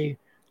why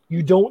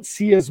you don't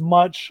see as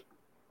much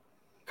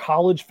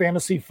college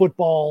fantasy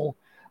football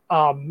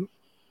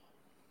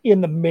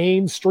in the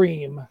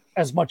mainstream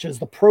as much as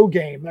the pro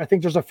game, I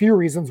think there's a few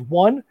reasons.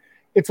 One,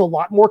 it's a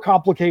lot more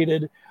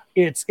complicated.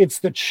 It's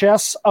the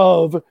chess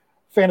of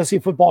fantasy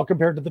football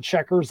compared to the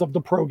checkers of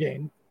the pro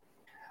game.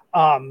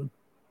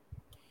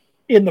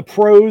 In the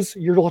pros,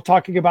 you're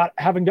talking about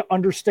having to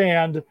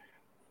understand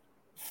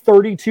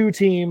 32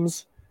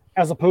 teams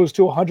as opposed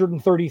to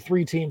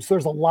 133 teams. So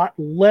there's a lot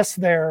less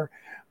there.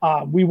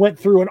 We went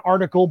through an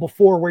article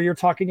before where you're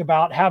talking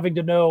about having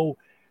to know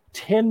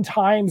 10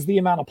 times the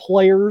amount of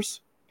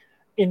players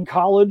in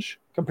college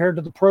compared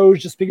to the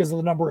pros, just because of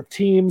the number of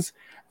teams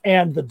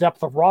and the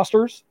depth of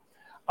rosters.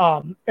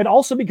 And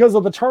also because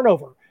of the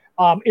turnover.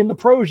 In the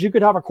pros, you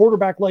could have a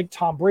quarterback like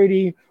Tom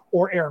Brady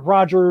or Aaron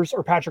Rodgers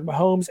or Patrick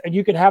Mahomes, and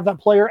you could have that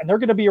player and they're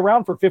going to be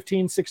around for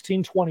 15,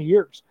 16, 20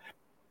 years.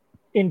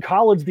 In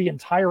college, the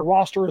entire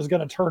roster is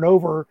going to turn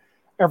over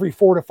every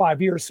 4 to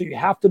 5 years. So you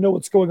have to know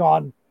what's going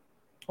on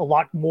a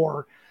lot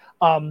more.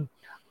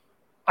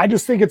 I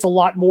just think it's a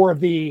lot more of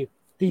the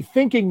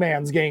thinking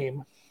man's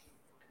game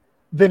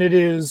than it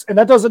is. And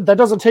that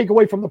doesn't take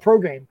away from the pro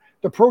game.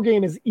 The pro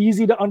game is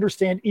easy to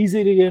understand,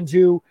 easy to get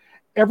into.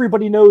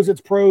 Everybody knows it's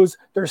pros.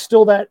 There's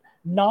still that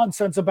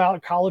nonsense about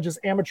college's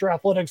amateur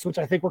athletics, which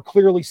I think we're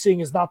clearly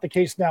seeing is not the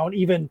case now. And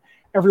even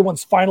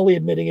everyone's finally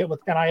admitting it with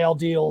NIL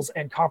deals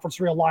and conference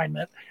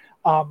realignment.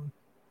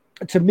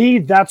 To me,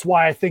 that's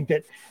why I think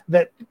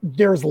that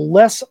there's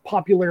less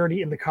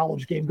popularity in the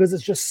college game, because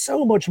it's just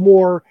so much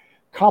more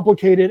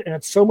complicated and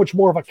it's so much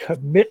more of a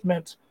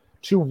commitment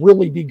to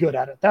really be good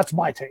at it. That's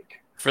my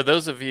take. For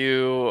those of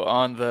you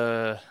on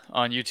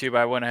YouTube,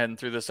 I went ahead and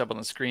threw this up on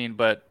the screen,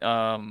 but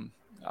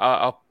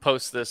I'll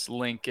post this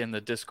link in the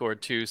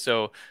Discord too.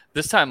 So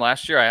this time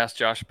last year, I asked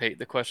Josh Pate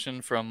the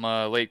question from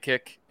Late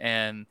Kick,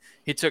 and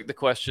he took the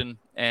question,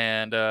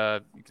 and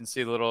you can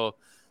see the little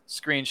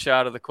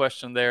screenshot of the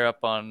question there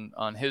up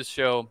on his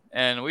show.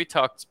 And we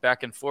talked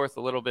back and forth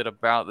a little bit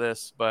about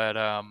this, but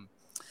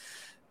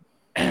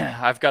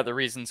I've got the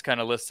reasons kind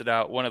of listed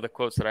out. One of the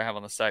quotes that I have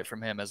on the site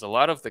from him is, a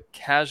lot of the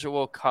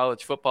casual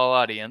college football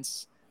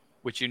audience,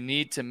 which you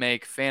need to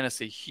make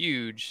fantasy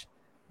huge,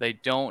 they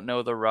don't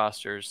know the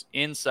rosters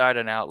inside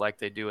and out like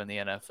they do in the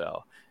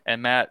NFL.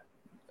 And Matt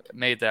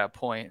made that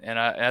point. And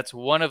that's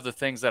one of the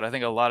things that I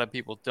think a lot of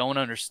people don't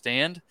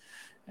understand.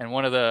 And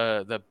one of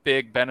the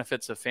big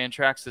benefits of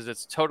Fantrax is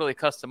it's totally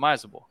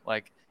customizable.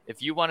 Like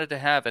if you wanted to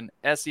have an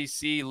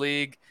SEC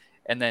league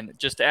and then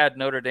just add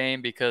Notre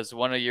Dame because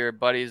one of your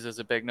buddies is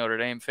a big Notre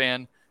Dame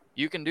fan,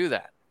 you can do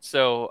that.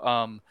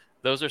 So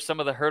those are some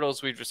of the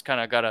hurdles we've just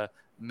kind of got to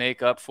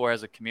make up for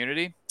as a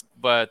community.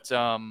 But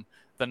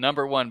the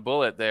number one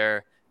bullet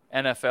there,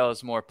 NFL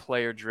is more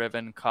player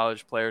driven.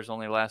 College players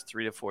only last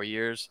 3 to 4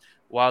 years.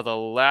 While the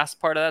last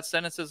part of that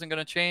sentence isn't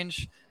going to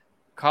change,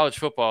 college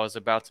football is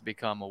about to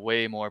become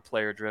way more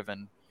player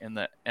driven in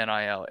the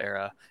NIL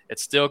era.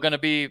 It's still going to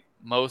be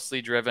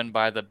mostly driven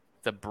by the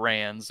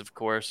brands, of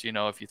course. You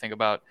know, if you think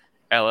about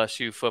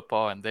LSU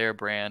football and their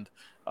brand,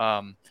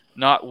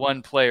 not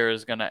one player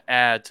is going to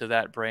add to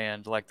that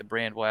brand like the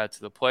brand will add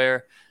to the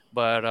player.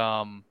 But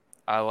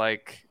I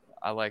like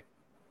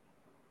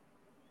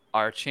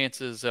our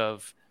chances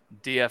of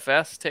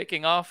DFS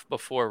taking off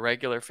before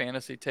regular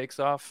fantasy takes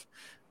off.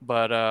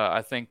 But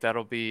I think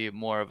that'll be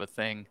more of a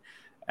thing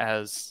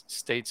as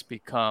states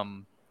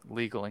become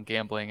legal in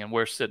gambling. And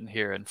we're sitting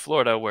here in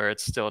Florida where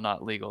it's still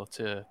not legal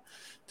to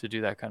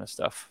do that kind of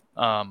stuff.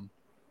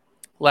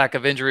 Lack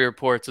of injury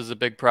reports is a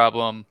big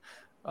problem.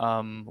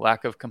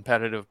 Lack of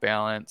competitive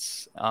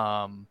balance.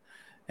 And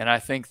I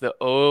think the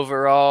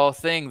overall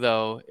thing,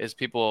 though, is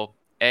people,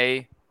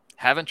 A,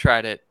 haven't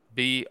tried it,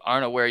 B,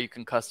 aren't aware you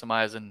can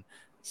customize and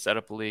set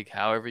up a league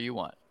however you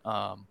want,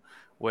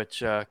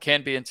 which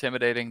can be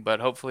intimidating, but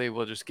hopefully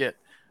we'll just get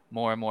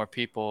more and more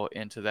people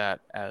into that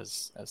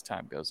as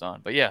time goes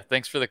on. But yeah,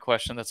 thanks for the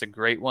question. That's a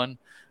great one.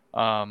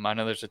 I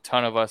know there's a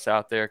ton of us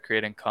out there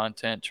creating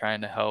content,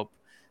 trying to help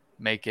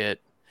make it.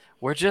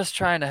 we're just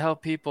trying to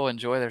help people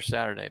enjoy their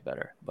Saturday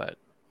better. But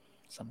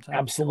sometimes.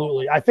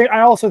 Absolutely.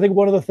 I also think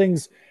one of the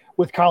things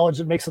with college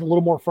that makes it a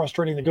little more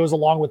frustrating that goes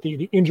along with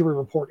the injury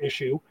report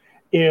issue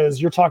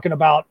is you're talking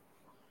about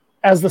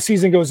as the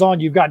season goes on,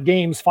 you've got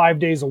games 5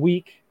 days a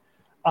week.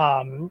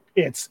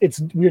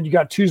 It's you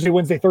got Tuesday,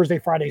 Wednesday, Thursday,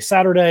 Friday,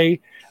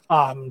 Saturday.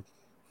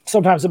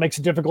 Sometimes it makes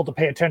it difficult to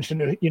pay attention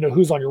to,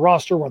 who's on your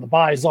roster, where the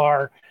buys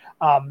are.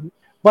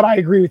 But I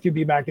agree with you,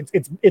 B-Mac.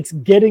 It's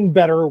getting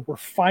better. We're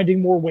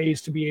finding more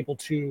ways to be able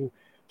to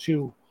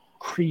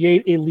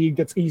create a league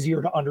that's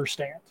easier to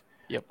understand.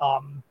 Yep.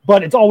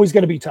 But it's always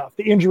going to be tough.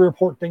 The injury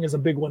report thing is a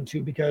big one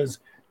too, because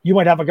you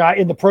might have a guy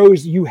in the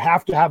pros, you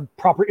have to have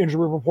proper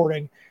injury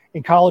reporting.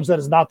 In college, that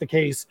is not the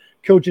case.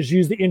 Coaches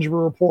use the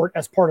injury report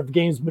as part of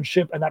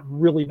gamesmanship, and that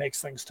really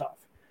makes things tough.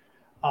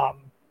 All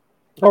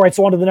right,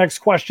 so on to the next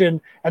question.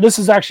 And this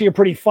is actually a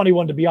pretty funny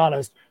one, to be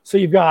honest. So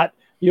you've got,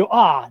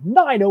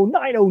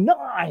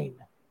 90909.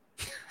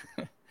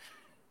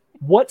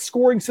 What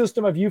scoring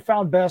system have you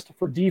found best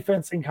for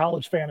defense in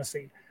college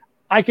fantasy?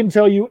 I can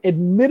tell you,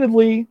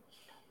 admittedly,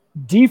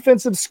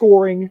 defensive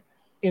scoring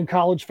in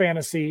college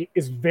fantasy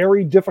is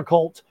very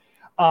difficult.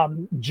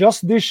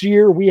 Just this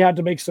year, we had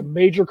to make some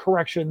major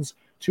corrections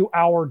to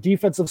our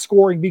defensive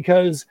scoring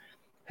because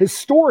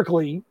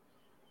historically,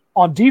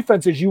 on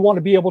defenses, you want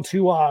to be able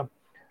to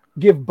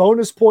give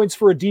bonus points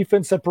for a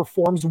defense that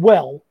performs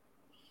well,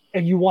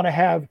 and you want to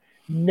have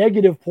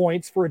negative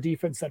points for a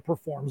defense that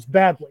performs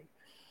badly.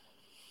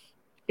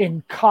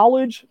 In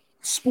college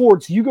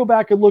sports, you go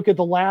back and look at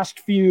the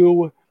last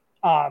few,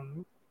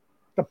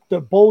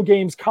 the bowl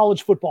games,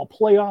 college football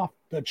playoff,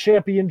 the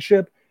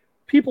championship,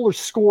 people are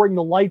scoring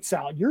the lights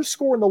out. You're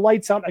scoring the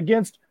lights out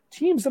against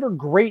teams that are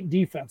great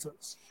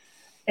defenses.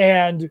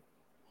 And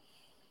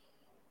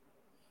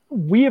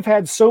we have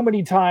had so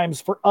many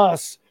times for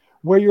us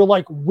where you're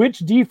like, which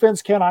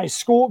defense can I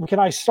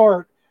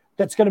start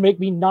that's going to make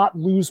me not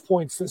lose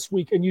points this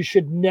week? And you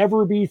should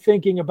never be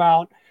thinking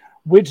about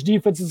which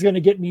defense is going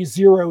to get me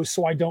 0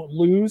 so I don't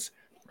lose.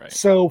 Right.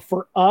 So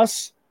for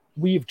us,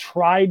 we've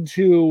tried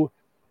to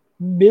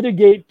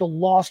mitigate the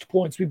lost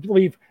points.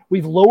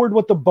 We've lowered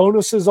what the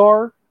bonuses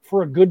are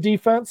for a good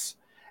defense,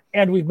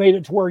 and we've made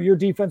it to where your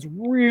defense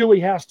really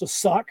has to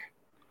suck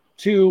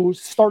to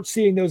start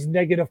seeing those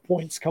negative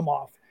points come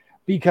off,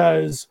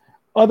 because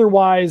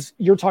otherwise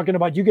you're talking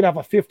about you could have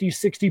a 50,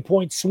 60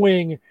 point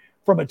swing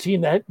from a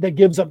team that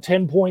gives up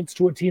 10 points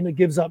to a team that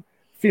gives up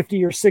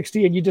 50 or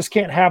 60, and you just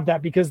can't have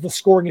that because the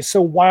scoring is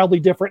so wildly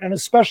different, and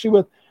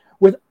especially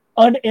with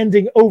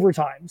unending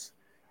overtimes.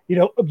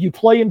 You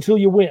play until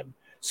you win.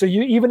 So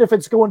even if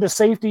it's going to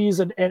safeties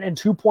and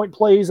 2-point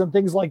plays and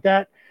things like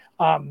that,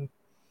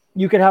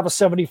 you could have a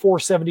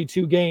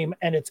 74-72 game,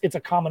 and it's a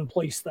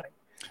commonplace thing.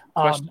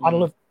 I don't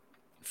know.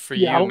 For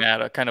you,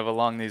 Matt, kind of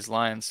along these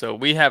lines. So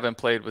we haven't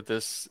played with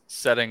this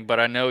setting, but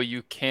I know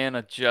you can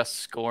adjust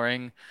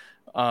scoring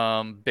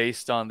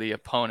based on the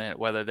opponent,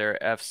 whether they're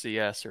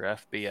FCS or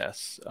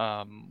FBS.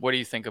 What do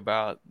you think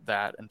about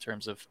that in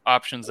terms of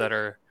options that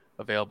are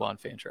available on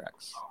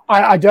Fantrax?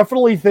 I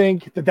definitely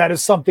think that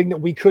is something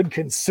that we could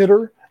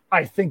consider.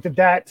 I think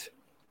that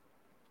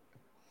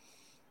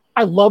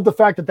I love the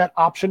fact that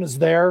option is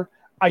there.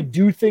 I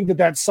do think that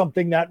that's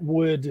something that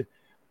would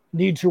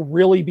need to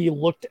really be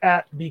looked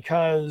at,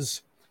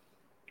 because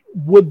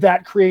would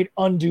that create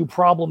undue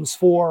problems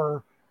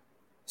for,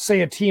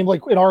 say, a team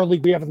like in our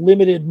league? We have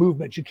limited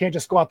movement. You can't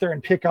just go out there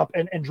and pick up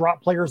and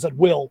drop players at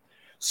will.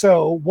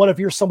 So what if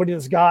you're somebody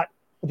that's got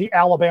the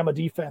Alabama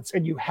defense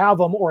and you have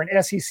them, or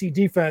an SEC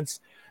defense,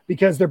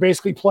 because they're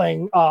basically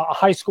playing a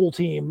high school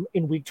team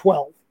in week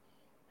 12,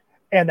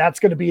 and that's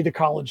going to be the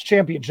college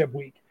championship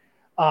week.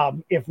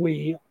 If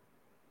we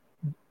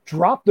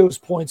drop those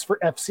points for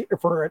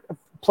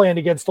playing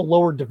against a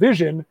lower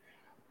division,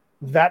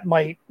 that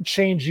might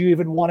change you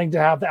even wanting to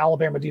have the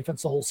Alabama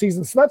defense the whole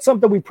season. So that's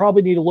something we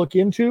probably need to look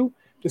into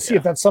to see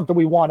if that's something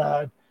we want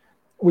to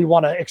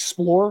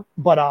explore.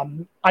 But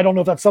I don't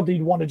know if that's something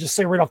you'd want to just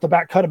say right off the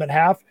bat, cut them in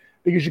half,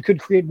 because you could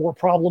create more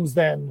problems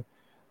than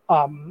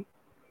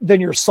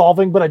you're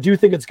solving. But I do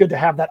think it's good to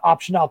have that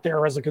option out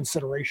there as a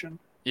consideration.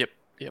 Yep.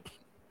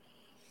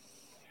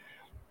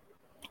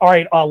 All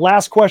right,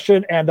 last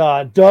question. And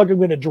Doug, I'm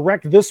going to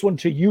direct this one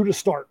to you to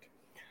start.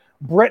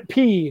 Brett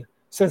P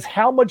says,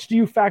 how much do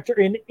you factor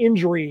in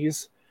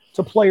injuries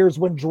to players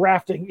when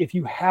drafting if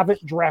you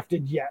haven't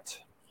drafted yet?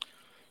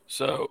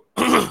 So,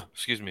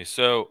 excuse me.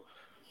 So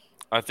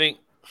I think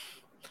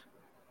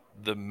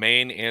the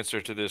main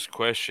answer to this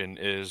question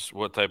is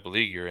what type of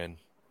league you're in.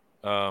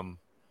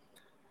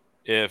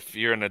 If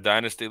you're in a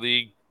dynasty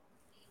league,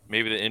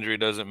 maybe the injury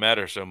doesn't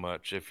matter so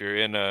much. If you're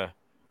in a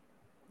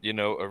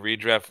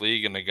redraft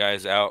league and the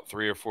guy's out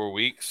 3 or 4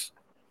 weeks,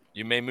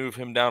 you may move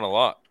him down a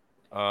lot,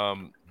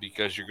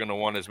 because you're going to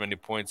want as many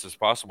points as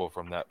possible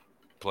from that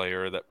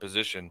player or that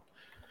position.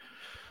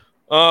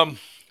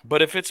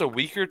 But if it's a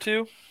week or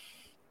two,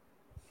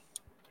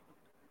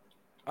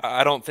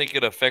 I don't think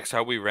it affects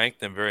how we rank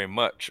them very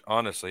much,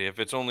 honestly. If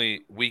it's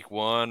only week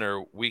 1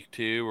 or week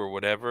 2 or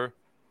whatever,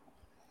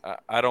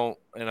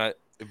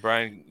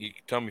 Brian, you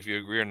can tell me if you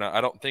agree or not.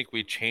 I don't think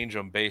we change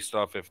them based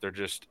off if they're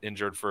just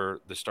injured for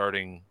the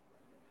starting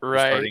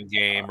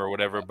game or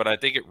whatever. But I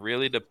think it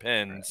really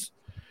depends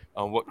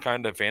on what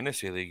kind of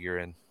fantasy league you're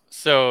in.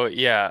 So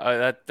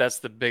that's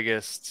the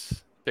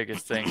biggest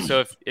thing.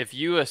 So if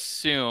you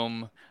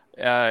assume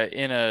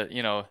in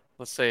a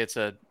let's say it's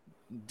a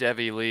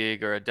Devi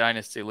league or a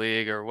dynasty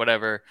league or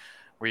whatever,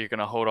 where you're going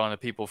to hold on to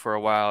people for a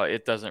while,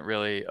 it doesn't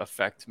really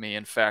affect me.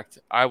 In fact,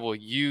 I will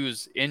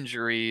use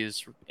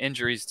injuries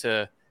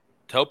to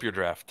help your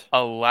draft,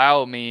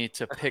 allow me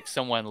to pick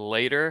someone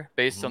later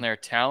based on their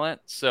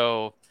talent.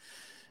 So,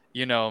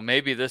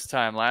 maybe this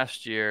time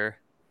last year,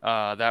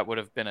 that would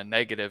have been a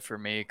negative for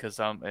me because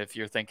if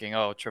you're thinking,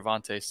 oh,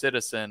 Trevante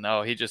Citizen,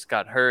 oh, he just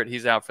got hurt,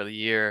 he's out for the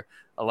year,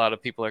 a lot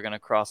of people are going to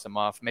cross him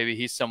off. Maybe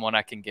he's someone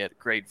I can get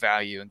great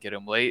value and get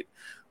him late.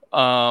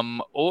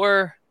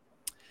 Or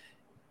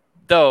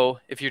though,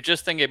 if you're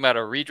just thinking about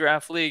a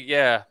redraft league,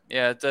 yeah,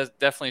 it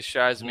definitely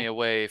shies me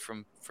away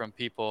from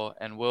people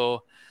and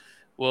will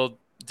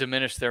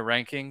diminish their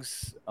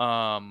rankings.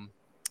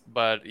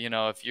 But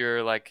if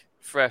you're like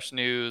fresh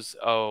news,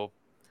 oh,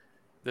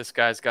 this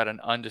guy's got an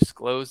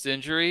undisclosed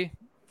injury,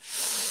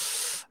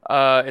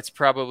 it's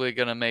probably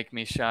going to make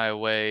me shy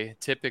away.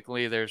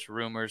 Typically, there's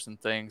rumors and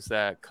things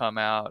that come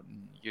out,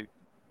 and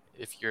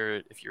if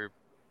you're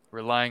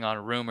relying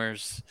on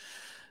rumors,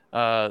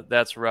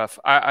 that's rough.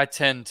 I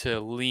tend to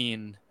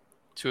lean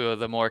to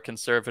the more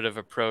conservative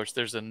approach.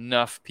 There's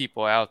enough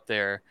people out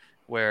there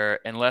where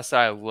unless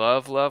I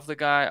love the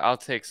guy, I'll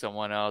take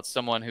someone else,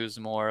 someone who's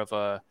more of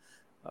a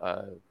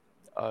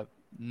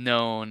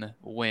known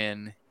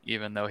win,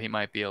 even though he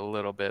might be a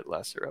little bit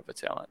lesser of a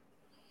talent.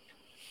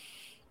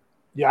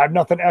 Yeah, I have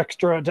nothing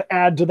extra to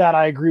add to that.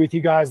 I agree with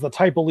you guys. The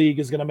type of league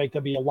is going to make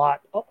them be a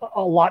lot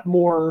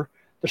more.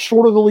 The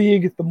shorter the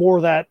league, the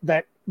more that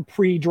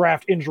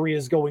pre-draft injury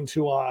is going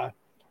to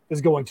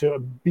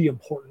be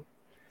important.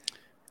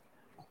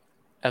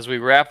 As we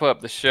wrap up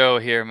the show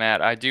here,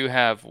 Matt, I do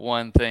have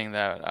one thing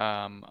that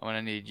I'm going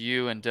to need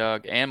you and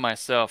Doug and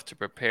myself to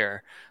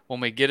prepare when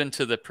we get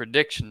into the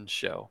prediction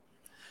show.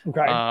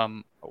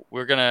 Okay.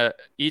 We're going to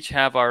each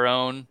have our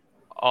own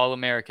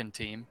All-American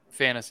team,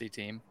 fantasy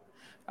team.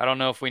 I don't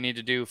know if we need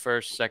to do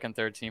first, second,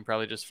 third team.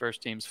 Probably just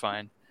first team's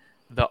fine.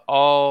 The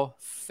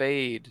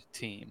all-fade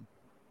team.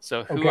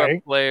 So who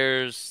are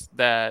players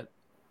that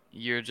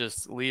you're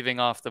just leaving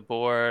off the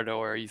board,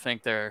 or you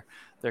think they're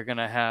going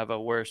to have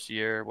a worse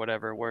year,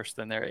 whatever, worse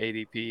than their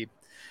ADP.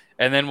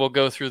 And then we'll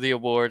go through the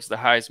awards, the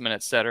Heisman,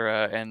 et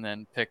cetera, and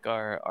then pick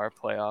our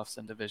playoffs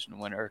and division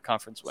winner or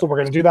conference winner. So we're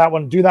going to do that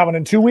one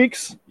in 2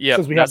 weeks? Yeah,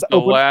 that's the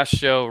last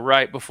show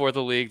right before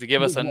the league to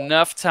give us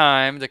enough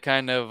time to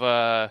kind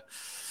of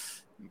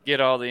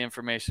get all the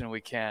information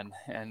we can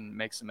and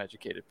make some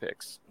educated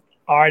picks.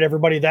 All right,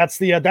 everybody, that's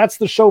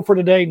the show for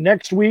today.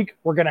 Next week,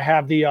 we're going to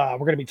have we're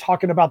going to be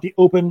talking about the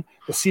Open,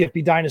 the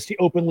CFBDynasty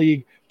Open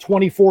League,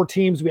 24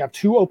 teams. We have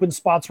 2 open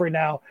spots right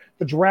now.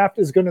 The draft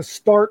is going to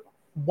start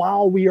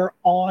while we are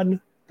on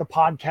the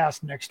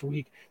podcast next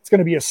week. It's going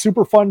to be a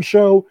super fun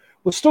show.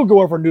 We'll still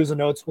go over news and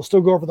notes. We'll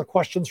still go over the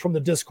questions from the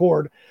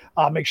Discord.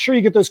 Make sure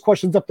you get those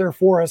questions up there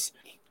for us.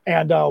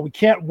 And we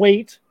can't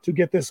wait to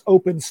get this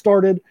Open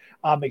started.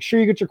 Make sure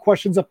you get your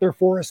questions up there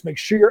for us. Make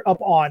sure you're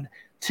up on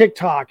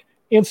TikTok,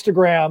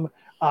 Instagram,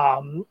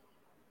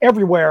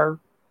 everywhere,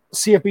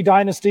 CFB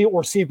Dynasty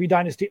or CFB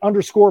Dynasty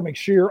 _. Make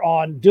sure you're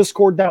on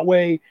Discord that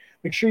way.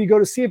 Make sure you go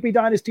to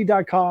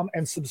CFBDynasty.com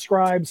and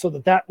subscribe so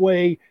that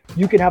way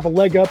you can have a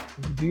leg up,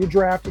 do your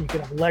draft, and you can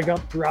have a leg up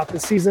throughout the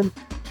season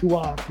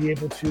to be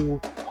able to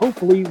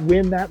hopefully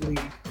win that league.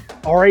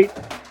 All right,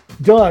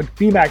 Doug,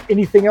 BMAC,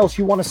 anything else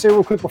you want to say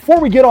real quick before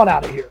we get on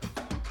out of here?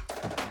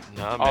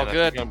 No, man, all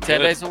good.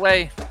 10 days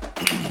away.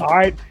 All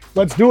right,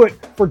 let's do it.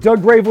 For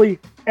Doug Gravely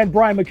and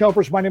Brian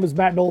McElfresh, my name is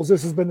Matt Knowles.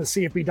 This has been the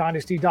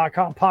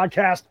CFBDynasty.com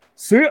podcast.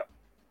 See ya.